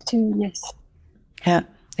understand too. Yes.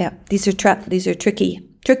 Yeah. These are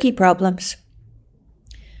tricky problems.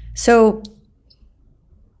 So,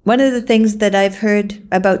 one of the things that I've heard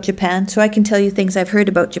about Japan, so I can tell you things I've heard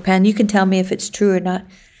about Japan. You can tell me if it's true or not.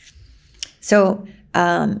 So,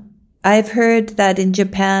 I've heard that in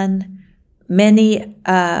Japan, many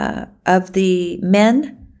of the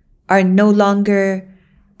men are no longer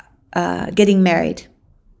getting married,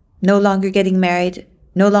 no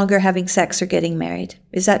longer having sex or getting married.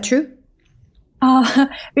 Is that true?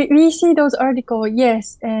 We see those articles,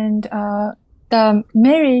 yes, and the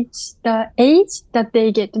age that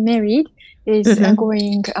they get married is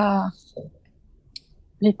going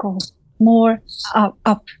more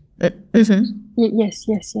up. Yes.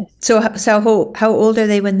 So how old are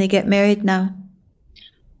they when they get married now?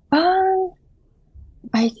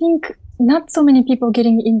 I think not so many people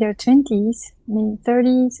getting in their 20s, maybe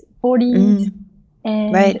 30s, 40s.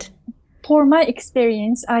 And right. For my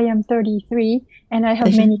experience, I am 33 and I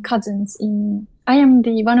have many cousins I am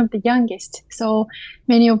one of the youngest. So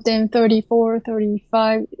many of them 34,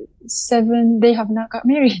 35, 7, they have not got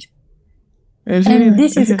married. And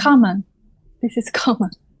this is common.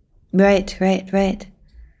 Right.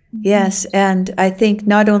 Yes, and I think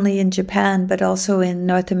not only in Japan, but also in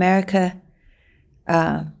North America,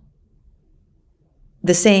 the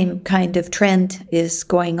same kind of trend is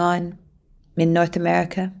going on in North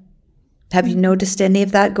America. Have you noticed any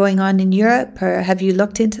of that going on in Europe, or have you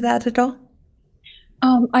looked into that at all?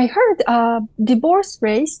 I heard divorce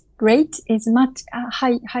rate is much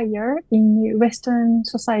higher in Western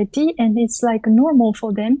society, and it's like normal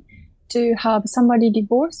for them to have somebody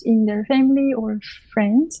divorce in their family or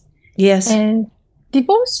friends. Yes. And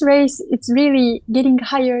divorce rate it's really getting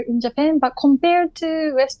higher in Japan, but compared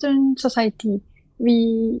to Western society,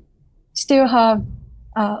 we still have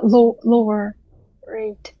lower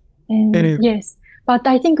rate. And yes, but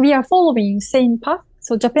I think we are following same path.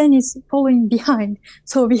 So Japan is following behind.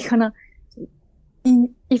 So we gonna,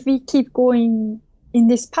 if we keep going in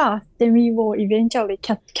this path, then we will eventually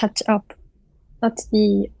catch up. That's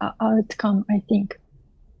the outcome, I think.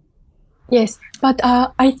 Yes, but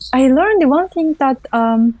I learned one thing that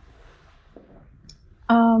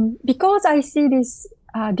because I see this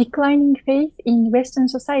declining faith in Western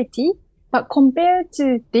society, but compared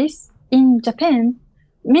to this in Japan,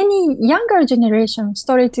 many younger generations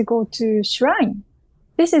started to go to shrine.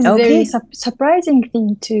 This is a very surprising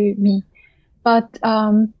thing to me. But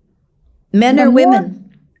men or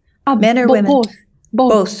women? Men or women?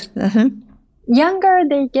 Both. Uh-huh. Younger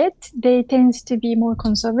they get, they tend to be more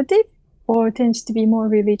conservative or tends to be more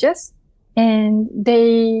religious, and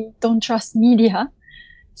they don't trust media.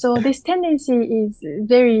 So this tendency is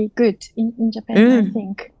very good in Japan, I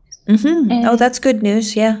think. Mm-hmm. That's good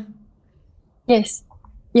news. Yeah. Yes.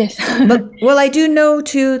 Well, I do know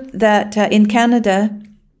too that in Canada,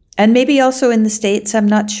 and maybe also in the States, I'm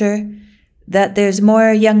not sure, that there's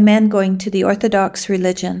more young men going to the Orthodox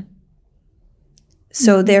religion.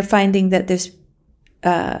 So they're finding that there's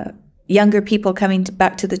younger people coming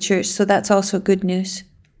back to the church. So that's also good news.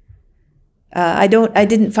 I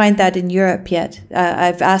didn't find that in Europe yet.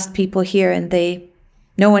 I've asked people here, and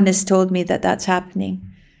no one has told me that that's happening.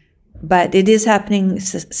 But it is happening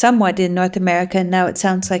somewhat in North America, and now it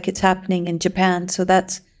sounds like it's happening in Japan. So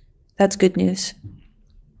that's good news.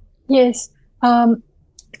 Yes,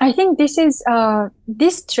 I think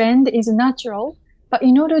this trend is natural. But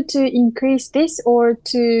in order to increase this or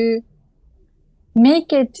to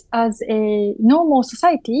make it as a normal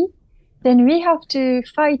society, then we have to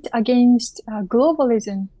fight against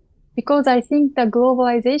globalism, because I think the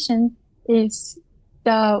globalization is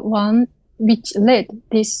the one which led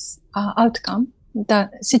this outcome, the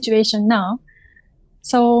situation now.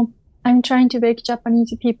 So I'm trying to wake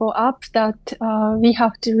Japanese people up that we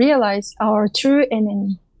have to realize our true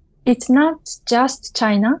enemy. It's not just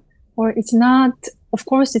China, or it's not, of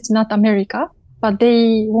course, it's not America, but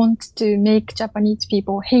they want to make Japanese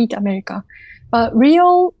people hate America. But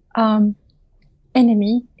real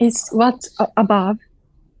enemy is what's above.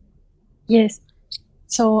 Yes.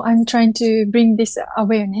 So I'm trying to bring this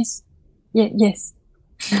awareness. Yes.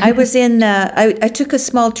 I was I took a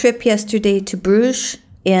small trip yesterday to Bruges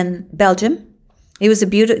in Belgium. It's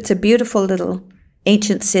a beautiful little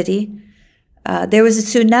ancient city. There was a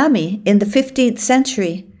tsunami in the 15th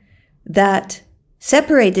century that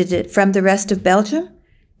separated it from the rest of Belgium.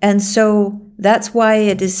 And so that's why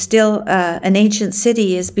it is still an ancient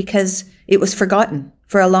city, is because it was forgotten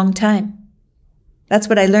for a long time. That's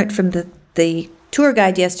what I learned from the tour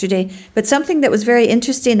guide yesterday. But something that was very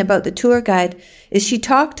interesting about the tour guide is she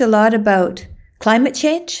talked a lot about climate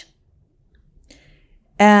change.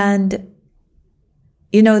 And,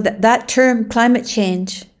 that term climate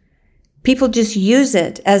change, people just use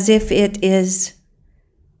it as if it is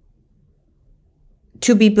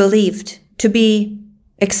to be believed, to be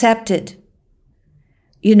accepted.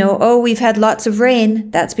 We've had lots of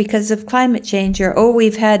rain, that's because of climate change. Or,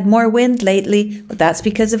 we've had more wind lately, well, that's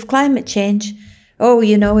because of climate change.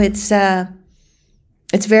 It's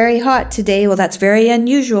very hot today. Well, that's very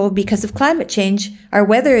unusual because of climate change. Our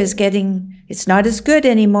weather is it's not as good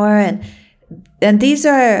anymore. And these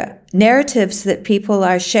are narratives that people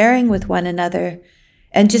are sharing with one another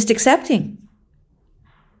and just accepting.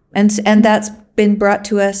 And that's been brought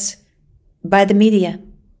to us by the media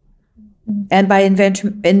and by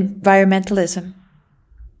environmentalism.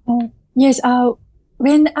 Oh, yes.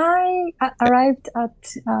 When I arrived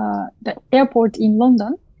at the airport in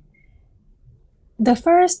London, the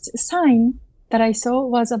first sign that I saw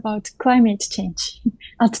was about climate change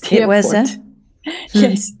at the airport. It was,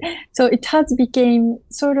 Yes. So it has become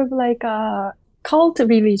sort of like a cult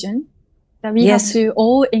religion that we have to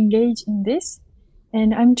all engage in this.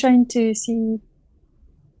 And I'm trying to see.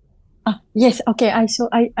 Yes. Okay.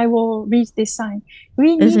 I will read this sign.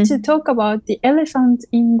 We need to talk about the elephant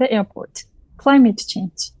in the airport. Climate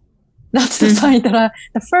change. That's the sign the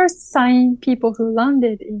first sign people who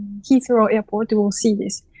landed in Heathrow Airport will see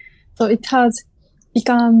this. So it has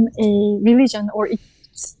become a religion, or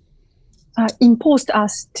it's imposed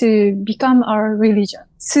us to become our religion,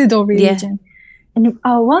 pseudo religion. And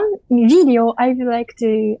one video I would like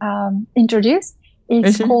to introduce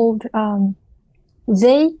is called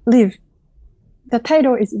They Live. The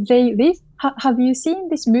title is They Live. Have you seen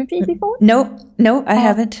this movie before? No, I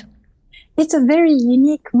haven't. It's a very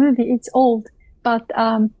unique movie. It's old, but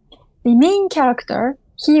the main character,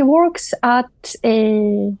 he works at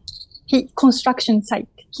a construction site.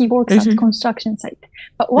 He works at construction site.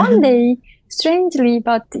 But one day, strangely,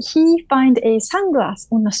 but he find a sunglass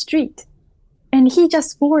on the street, and he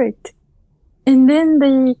just wore it. And then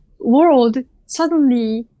the world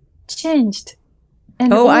suddenly changed.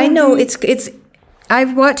 And I know. It's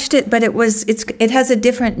I've watched it, but it has a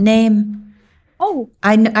different name. Oh.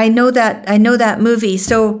 I know that movie.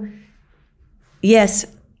 So yes.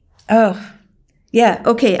 Oh. Yeah,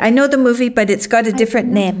 okay. I know the movie, but it's got a different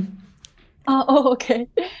name. Okay.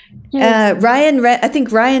 Yes. I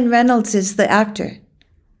think Ryan Reynolds is the actor.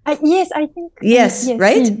 Yes, I think. Yes,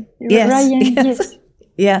 right? Yes. Ryan, yes.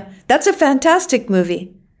 Yeah, that's a fantastic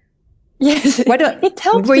movie. Yes, it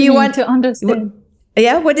helped me to understand.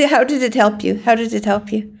 Yeah, how did it help you?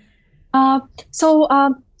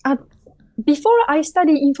 Before I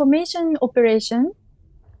studied information operation,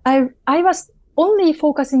 I was only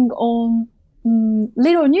focusing on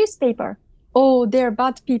little newspaper. Oh, they're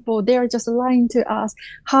bad people. They're just lying to us.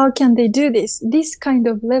 How can they do this? This kind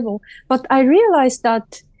of level. But I realized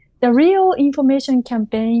that the real information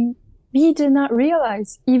campaign, we do not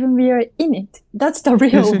realize even we are in it. That's the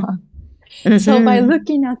real one. So by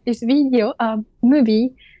looking at this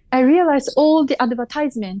movie, I realized all the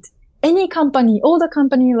advertisement, any company, all the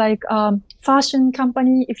company like fashion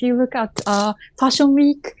company, if you look at Fashion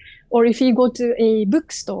Week, or if you go to a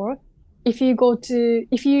bookstore, if you book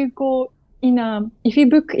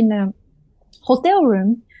in a hotel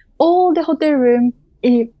room, all the hotel room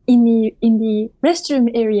in the restroom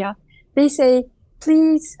area, they say,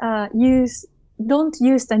 please don't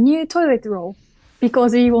use the new toilet roll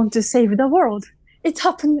because we want to save the world. It's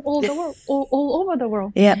happening all over the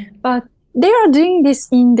world. Yeah. But they are doing this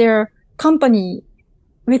in their company,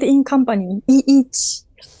 within company, each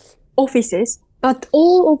offices. But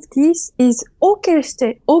all of this is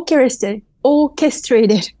orchestrated.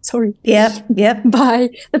 Sorry. Yep. By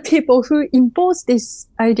the people who impose this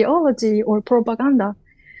ideology or propaganda.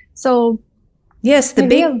 So. Yes, the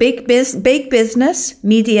big business,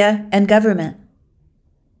 media, and government.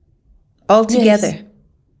 All together.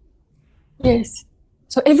 Yes.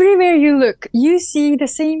 So everywhere you look, you see the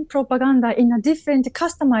same propaganda in a different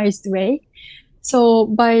customized way. So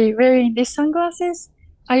by wearing these sunglasses,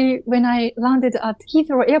 when I landed at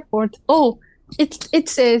Heathrow Airport, it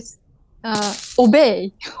says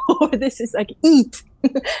obey, or this is like eat,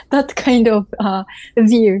 that kind of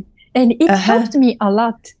view. And it helped me a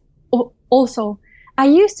lot. Also, I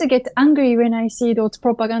used to get angry when I see those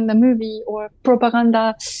propaganda movie or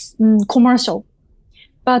propaganda commercial.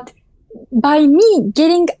 But by me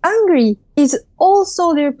getting angry is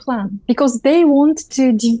also their plan, because they want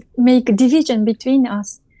to make division between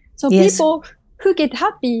us. So people who get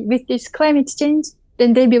happy with this climate change,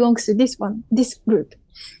 then they belong to this group.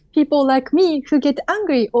 People like me who get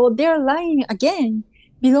angry or they're lying again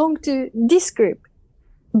belong to this group.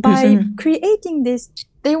 By creating this,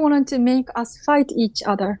 they wanted to make us fight each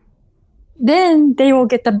other. Then they will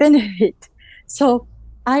get the benefit. So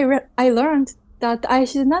I learned that I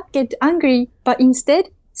should not get angry, but instead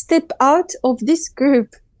step out of this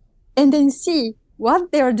group and then see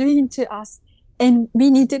what they are doing to us. And we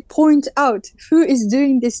need to point out who is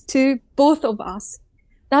doing this to both of us.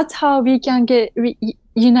 That's how we can get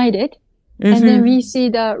united. And then we see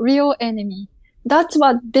the real enemy. That's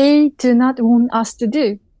what they do not want us to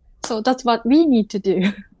do. So that's what we need to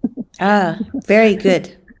do. Very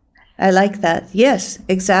good. I like that. Yes,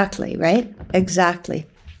 exactly, right? Exactly.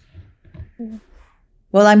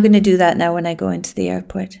 Well, I'm going to do that now when I go into the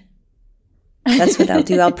airport. That's what I'll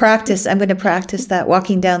do. I'll practice. I'm going to practice that.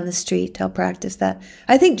 Walking down the street, I'll practice that.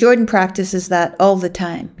 I think Jordan practices that all the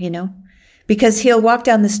time, because he'll walk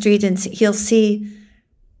down the street and he'll see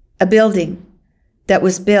a building that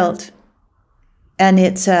was built, and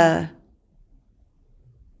it's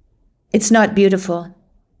not beautiful,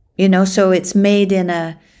 so it's made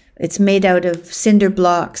out of cinder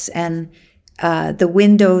blocks, and the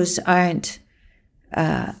windows aren't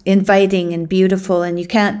inviting and beautiful, and you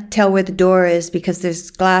can't tell where the door is because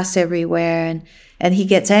there's glass everywhere, and he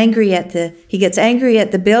gets angry at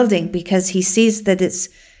the building because he sees that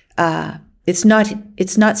it's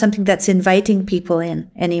not something that's inviting people in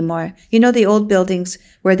anymore. The old buildings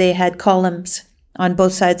where they had columns on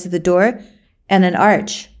both sides of the door and an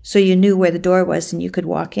arch, so you knew where the door was and you could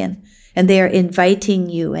walk in, and they are inviting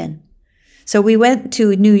you in. So we went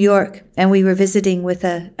to New York and we were visiting with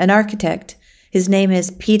an architect. His name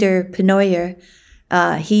is Peter Penoyer.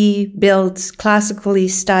 He builds classically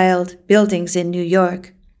styled buildings in New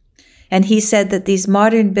York. And he said that these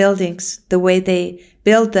modern buildings, the way they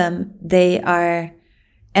build them, they are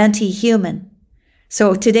anti-human.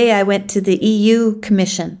 So today I went to the EU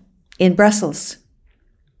Commission in Brussels,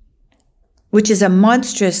 which is a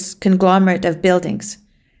monstrous conglomerate of buildings.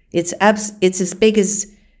 It's as big as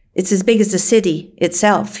the city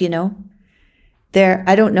itself, you know.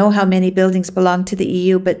 I don't know how many buildings belong to the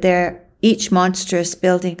EU, but they're each monstrous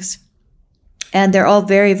buildings. And they're all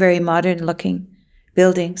very, very modern looking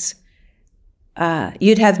buildings.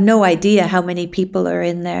 You'd have no idea how many people are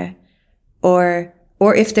in there, or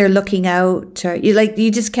if they're looking out, or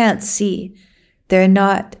you just can't see. They're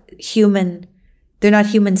not human-sized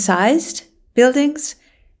buildings,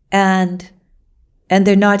 and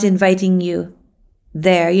they're not inviting you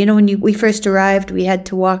there. You know, when we first arrived, we had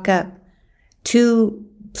to walk up 2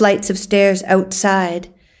 flights of stairs outside.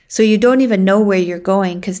 So you don't even know where you're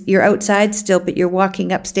going because you're outside still, but you're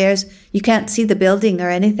walking upstairs. You can't see the building or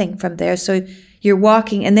anything from there. So you're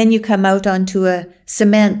walking, and then you come out onto a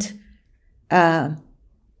cement patio,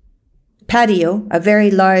 a very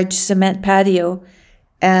large cement patio,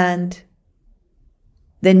 and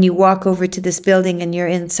then you walk over to this building and you're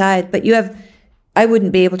inside. But I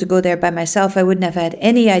wouldn't be able to go there by myself. I wouldn't have had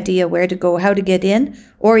any idea where to go, how to get in,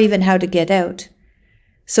 or even how to get out.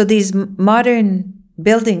 So these modern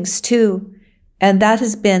buildings too, and that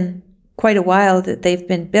has been quite a while that they've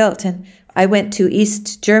been built. And I went to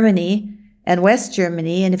East Germany and West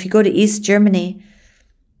Germany, and if you go to East Germany,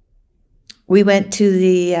 we went to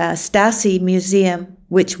the Stasi Museum,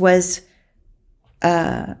 which was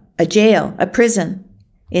a jail, a prison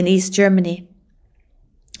in East Germany.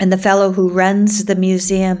 And the fellow who runs the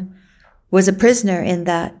museum was a prisoner in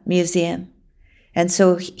that museum. And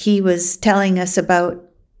so he was telling us about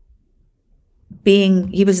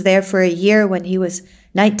he was there for a year when he was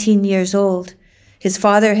 19 years old. His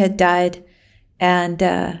father had died, and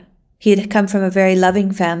he had come from a very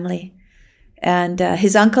loving family. And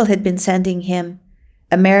his uncle had been sending him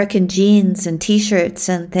American jeans and T-shirts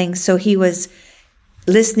and things. So he was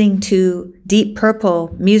listening to Deep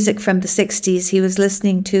Purple music from the 60s. He was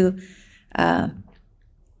listening to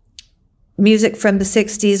music from the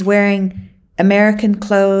 60s, wearing American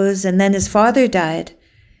clothes. And then his father died,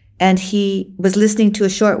 and he was listening to a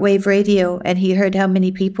shortwave radio, and he heard how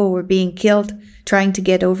many people were being killed trying to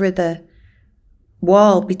get over the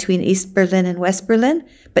wall between East Berlin and West Berlin,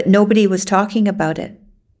 but nobody was talking about it.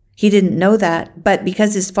 He didn't know that, but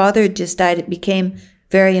because his father had just died, it became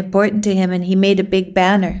very important to him, and he made a big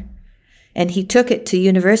banner, and he took it to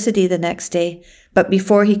university the next day. But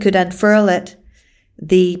before he could unfurl it,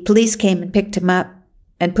 the police came and picked him up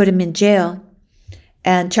and put him in jail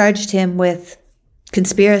and charged him with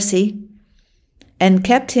conspiracy and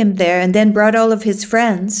kept him there, and then brought all of his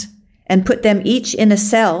friends and put them each in a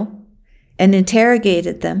cell and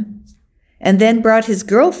interrogated them, and then brought his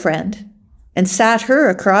girlfriend and sat her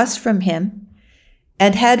across from him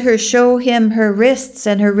and had her show him her wrists,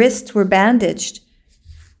 and her wrists were bandaged.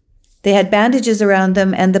 They had bandages around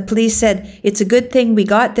them, and the police said, "It's a good thing we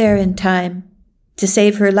got there in time to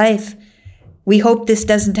save her life. We hope this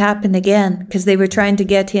doesn't happen again," because they were trying to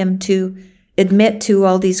get him to admit to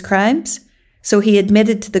all these crimes. So he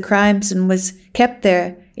admitted to the crimes and was kept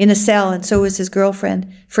there in a cell, and so was his girlfriend,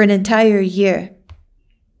 for an entire year.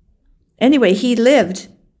 Anyway, he lived,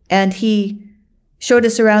 and he showed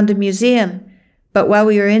us around the museum. But while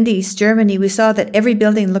we were in East Germany, we saw that every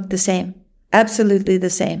building looked the same, absolutely the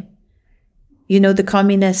same. You know, the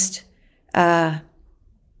communist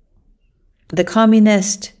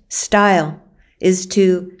style is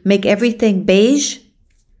to make everything beige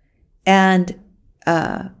and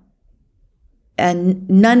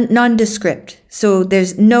nondescript. So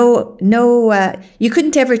there's no you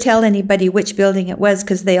couldn't ever tell anybody which building it was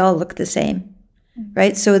because they all look the same,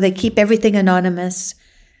 right? So they keep everything anonymous.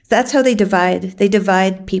 That's how they divide. They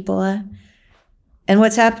divide people. And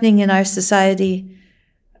what's happening in our society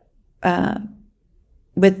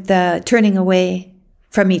with turning away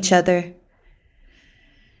from each other,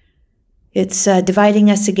 it's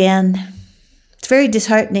dividing us again. It's very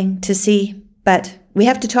disheartening to see, but we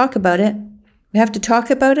have to talk about it. We have to talk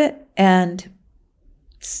about it and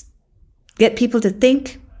get people to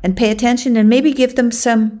think and pay attention, and maybe give them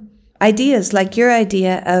some ideas, like your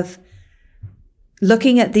idea of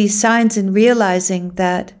looking at these signs and realizing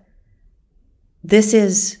that this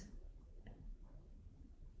is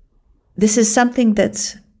something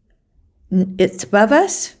it's above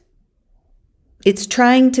us. It's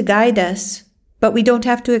trying to guide us, but we don't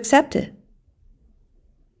have to accept it.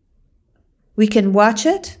 We can watch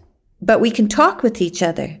it, but we can talk with each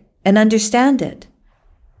other and understand it.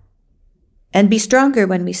 And be stronger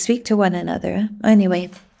when we speak to one another. Anyway,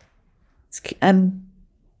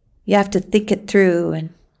 you have to think it through and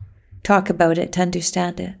talk about it to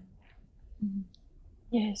understand it.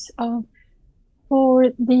 Yes.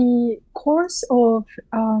 For the course of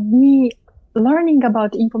me learning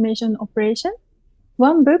about information operation,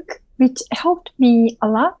 one book which helped me a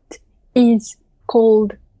lot is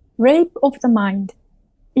called Rape of the Mind.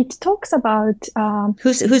 It talks about...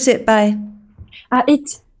 Who's it by?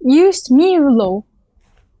 It's Used Miulo.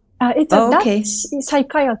 It's a okay. Dutch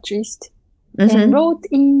psychiatrist and wrote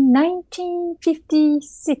in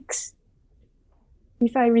 1956,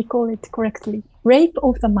 if I recall it correctly. Rape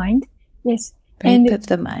of the Mind. Yes. Rape of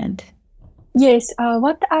the Mind. Yes.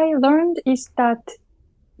 What I learned is that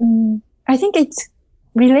I think it's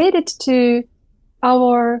related to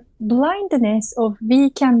our blindness of we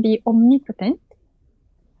can be omnipotent.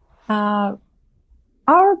 Our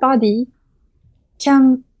body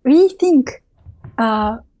can rethink.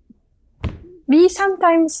 We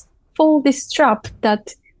sometimes fall this trap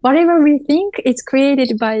that whatever we think is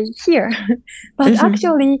created by fear. But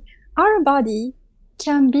actually, our body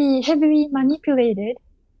can be heavily manipulated.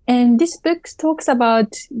 And this book talks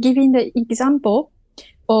about giving the example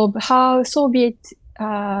of how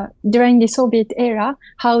during the Soviet era,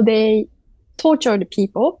 how they tortured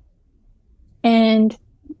people. And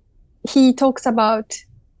he talks about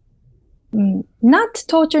not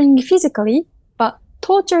torturing physically, but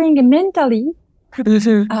torturing mentally.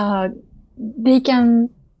 They can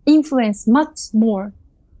influence much more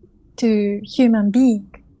to human being.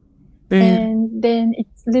 And then it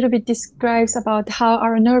a little bit describes about how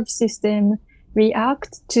our nerve system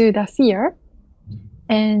reacts to the fear.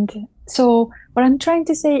 And so what I'm trying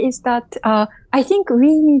to say is that I think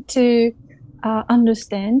we need to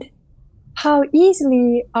understand how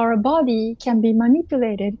easily our body can be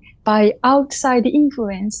manipulated by outside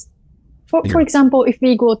influence. For example, if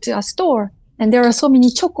we go to a store and there are so many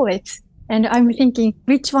chocolates and I'm thinking,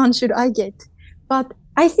 which one should I get? But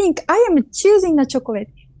I think I am choosing the chocolate,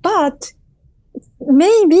 but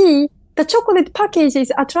maybe the chocolate package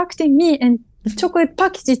is attracting me and chocolate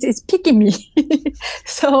package is picking me.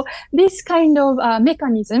 So this kind of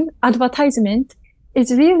mechanism, advertisement,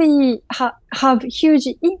 is really have huge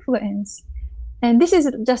influence. And this is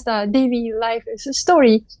just a daily life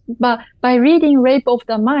story. But by reading Rape of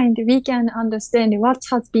the Mind, we can understand what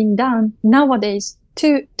has been done nowadays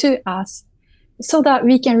to us, so that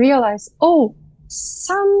we can realize,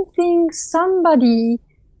 somebody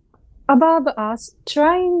above us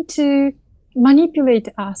trying to manipulate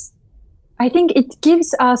us. I think it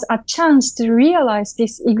gives us a chance to realize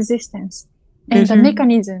this existence and the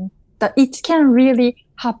mechanism that it can really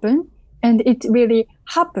happen, and it really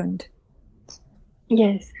happened.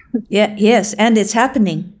 Yes. Yeah. Yes, and it's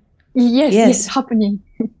happening. Yes, it's happening.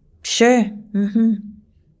 Sure.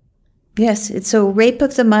 Yes, it's so Rape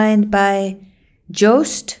of the Mind by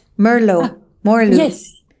Joost Meerloo.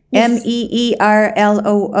 Yes. Meerloo.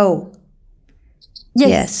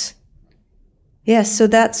 Yes. Yes, so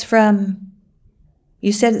that's from,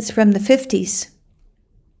 you said it's from the 50s.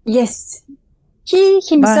 Yes. He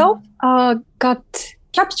himself got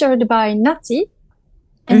captured by Nazi,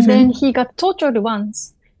 and then he got tortured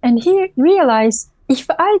once. And he realized, if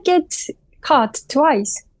I get caught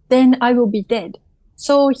twice, then I will be dead.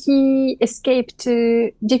 So he escaped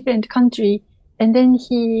to different country, and then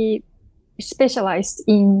he specialized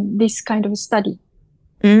in this kind of study.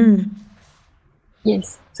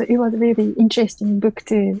 Yes. So it was a really interesting book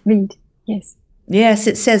to read. Yes. Yes,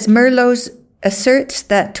 it says Meerloo asserts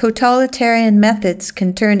that totalitarian methods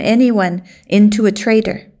can turn anyone into a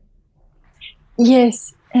traitor.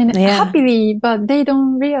 Yes. And happily, but they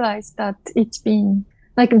don't realize that it's been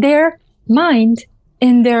like their mind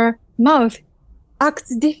and their mouth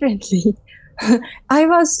acts differently. I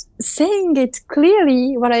was saying it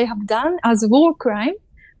clearly what I have done as war crime,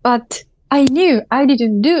 but I knew I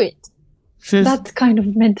didn't do it. That kind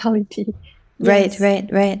of mentality. Right.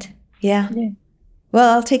 Yeah.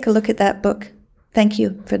 Well, I'll take a look at that book. Thank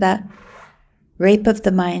you for that. Rape of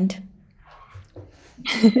the Mind.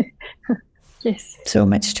 Yes. So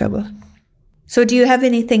much trouble. So do you have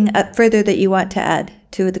anything further that you want to add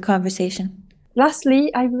to the conversation?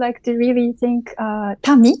 Lastly, I would like to really thank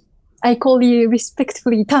Tammy. I call you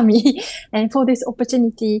respectfully Tammy, and for this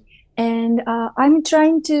opportunity. And I'm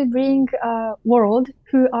trying to bring a world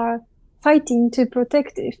who are fighting to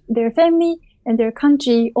protect their family and their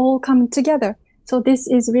country all come together. So this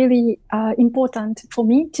is really important for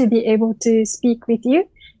me to be able to speak with you.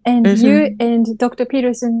 And you and Dr.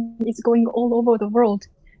 Peterson is going all over the world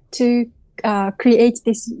to create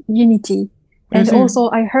this unity. And also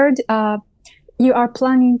I heard you are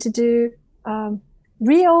planning to do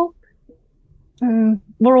real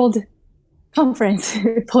world conference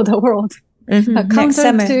for the world.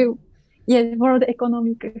 Counter to World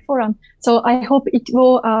Economic Forum. So I hope it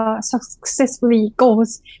will successfully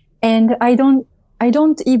goes. And I don't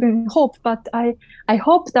even hope, but I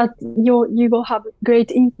hope that you will have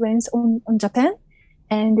great influence on Japan,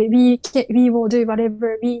 and we will do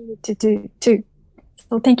whatever we need to do too.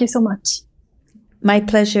 So thank you so much. My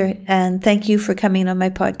pleasure, and thank you for coming on my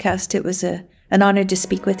podcast. It was an honor to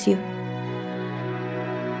speak with you.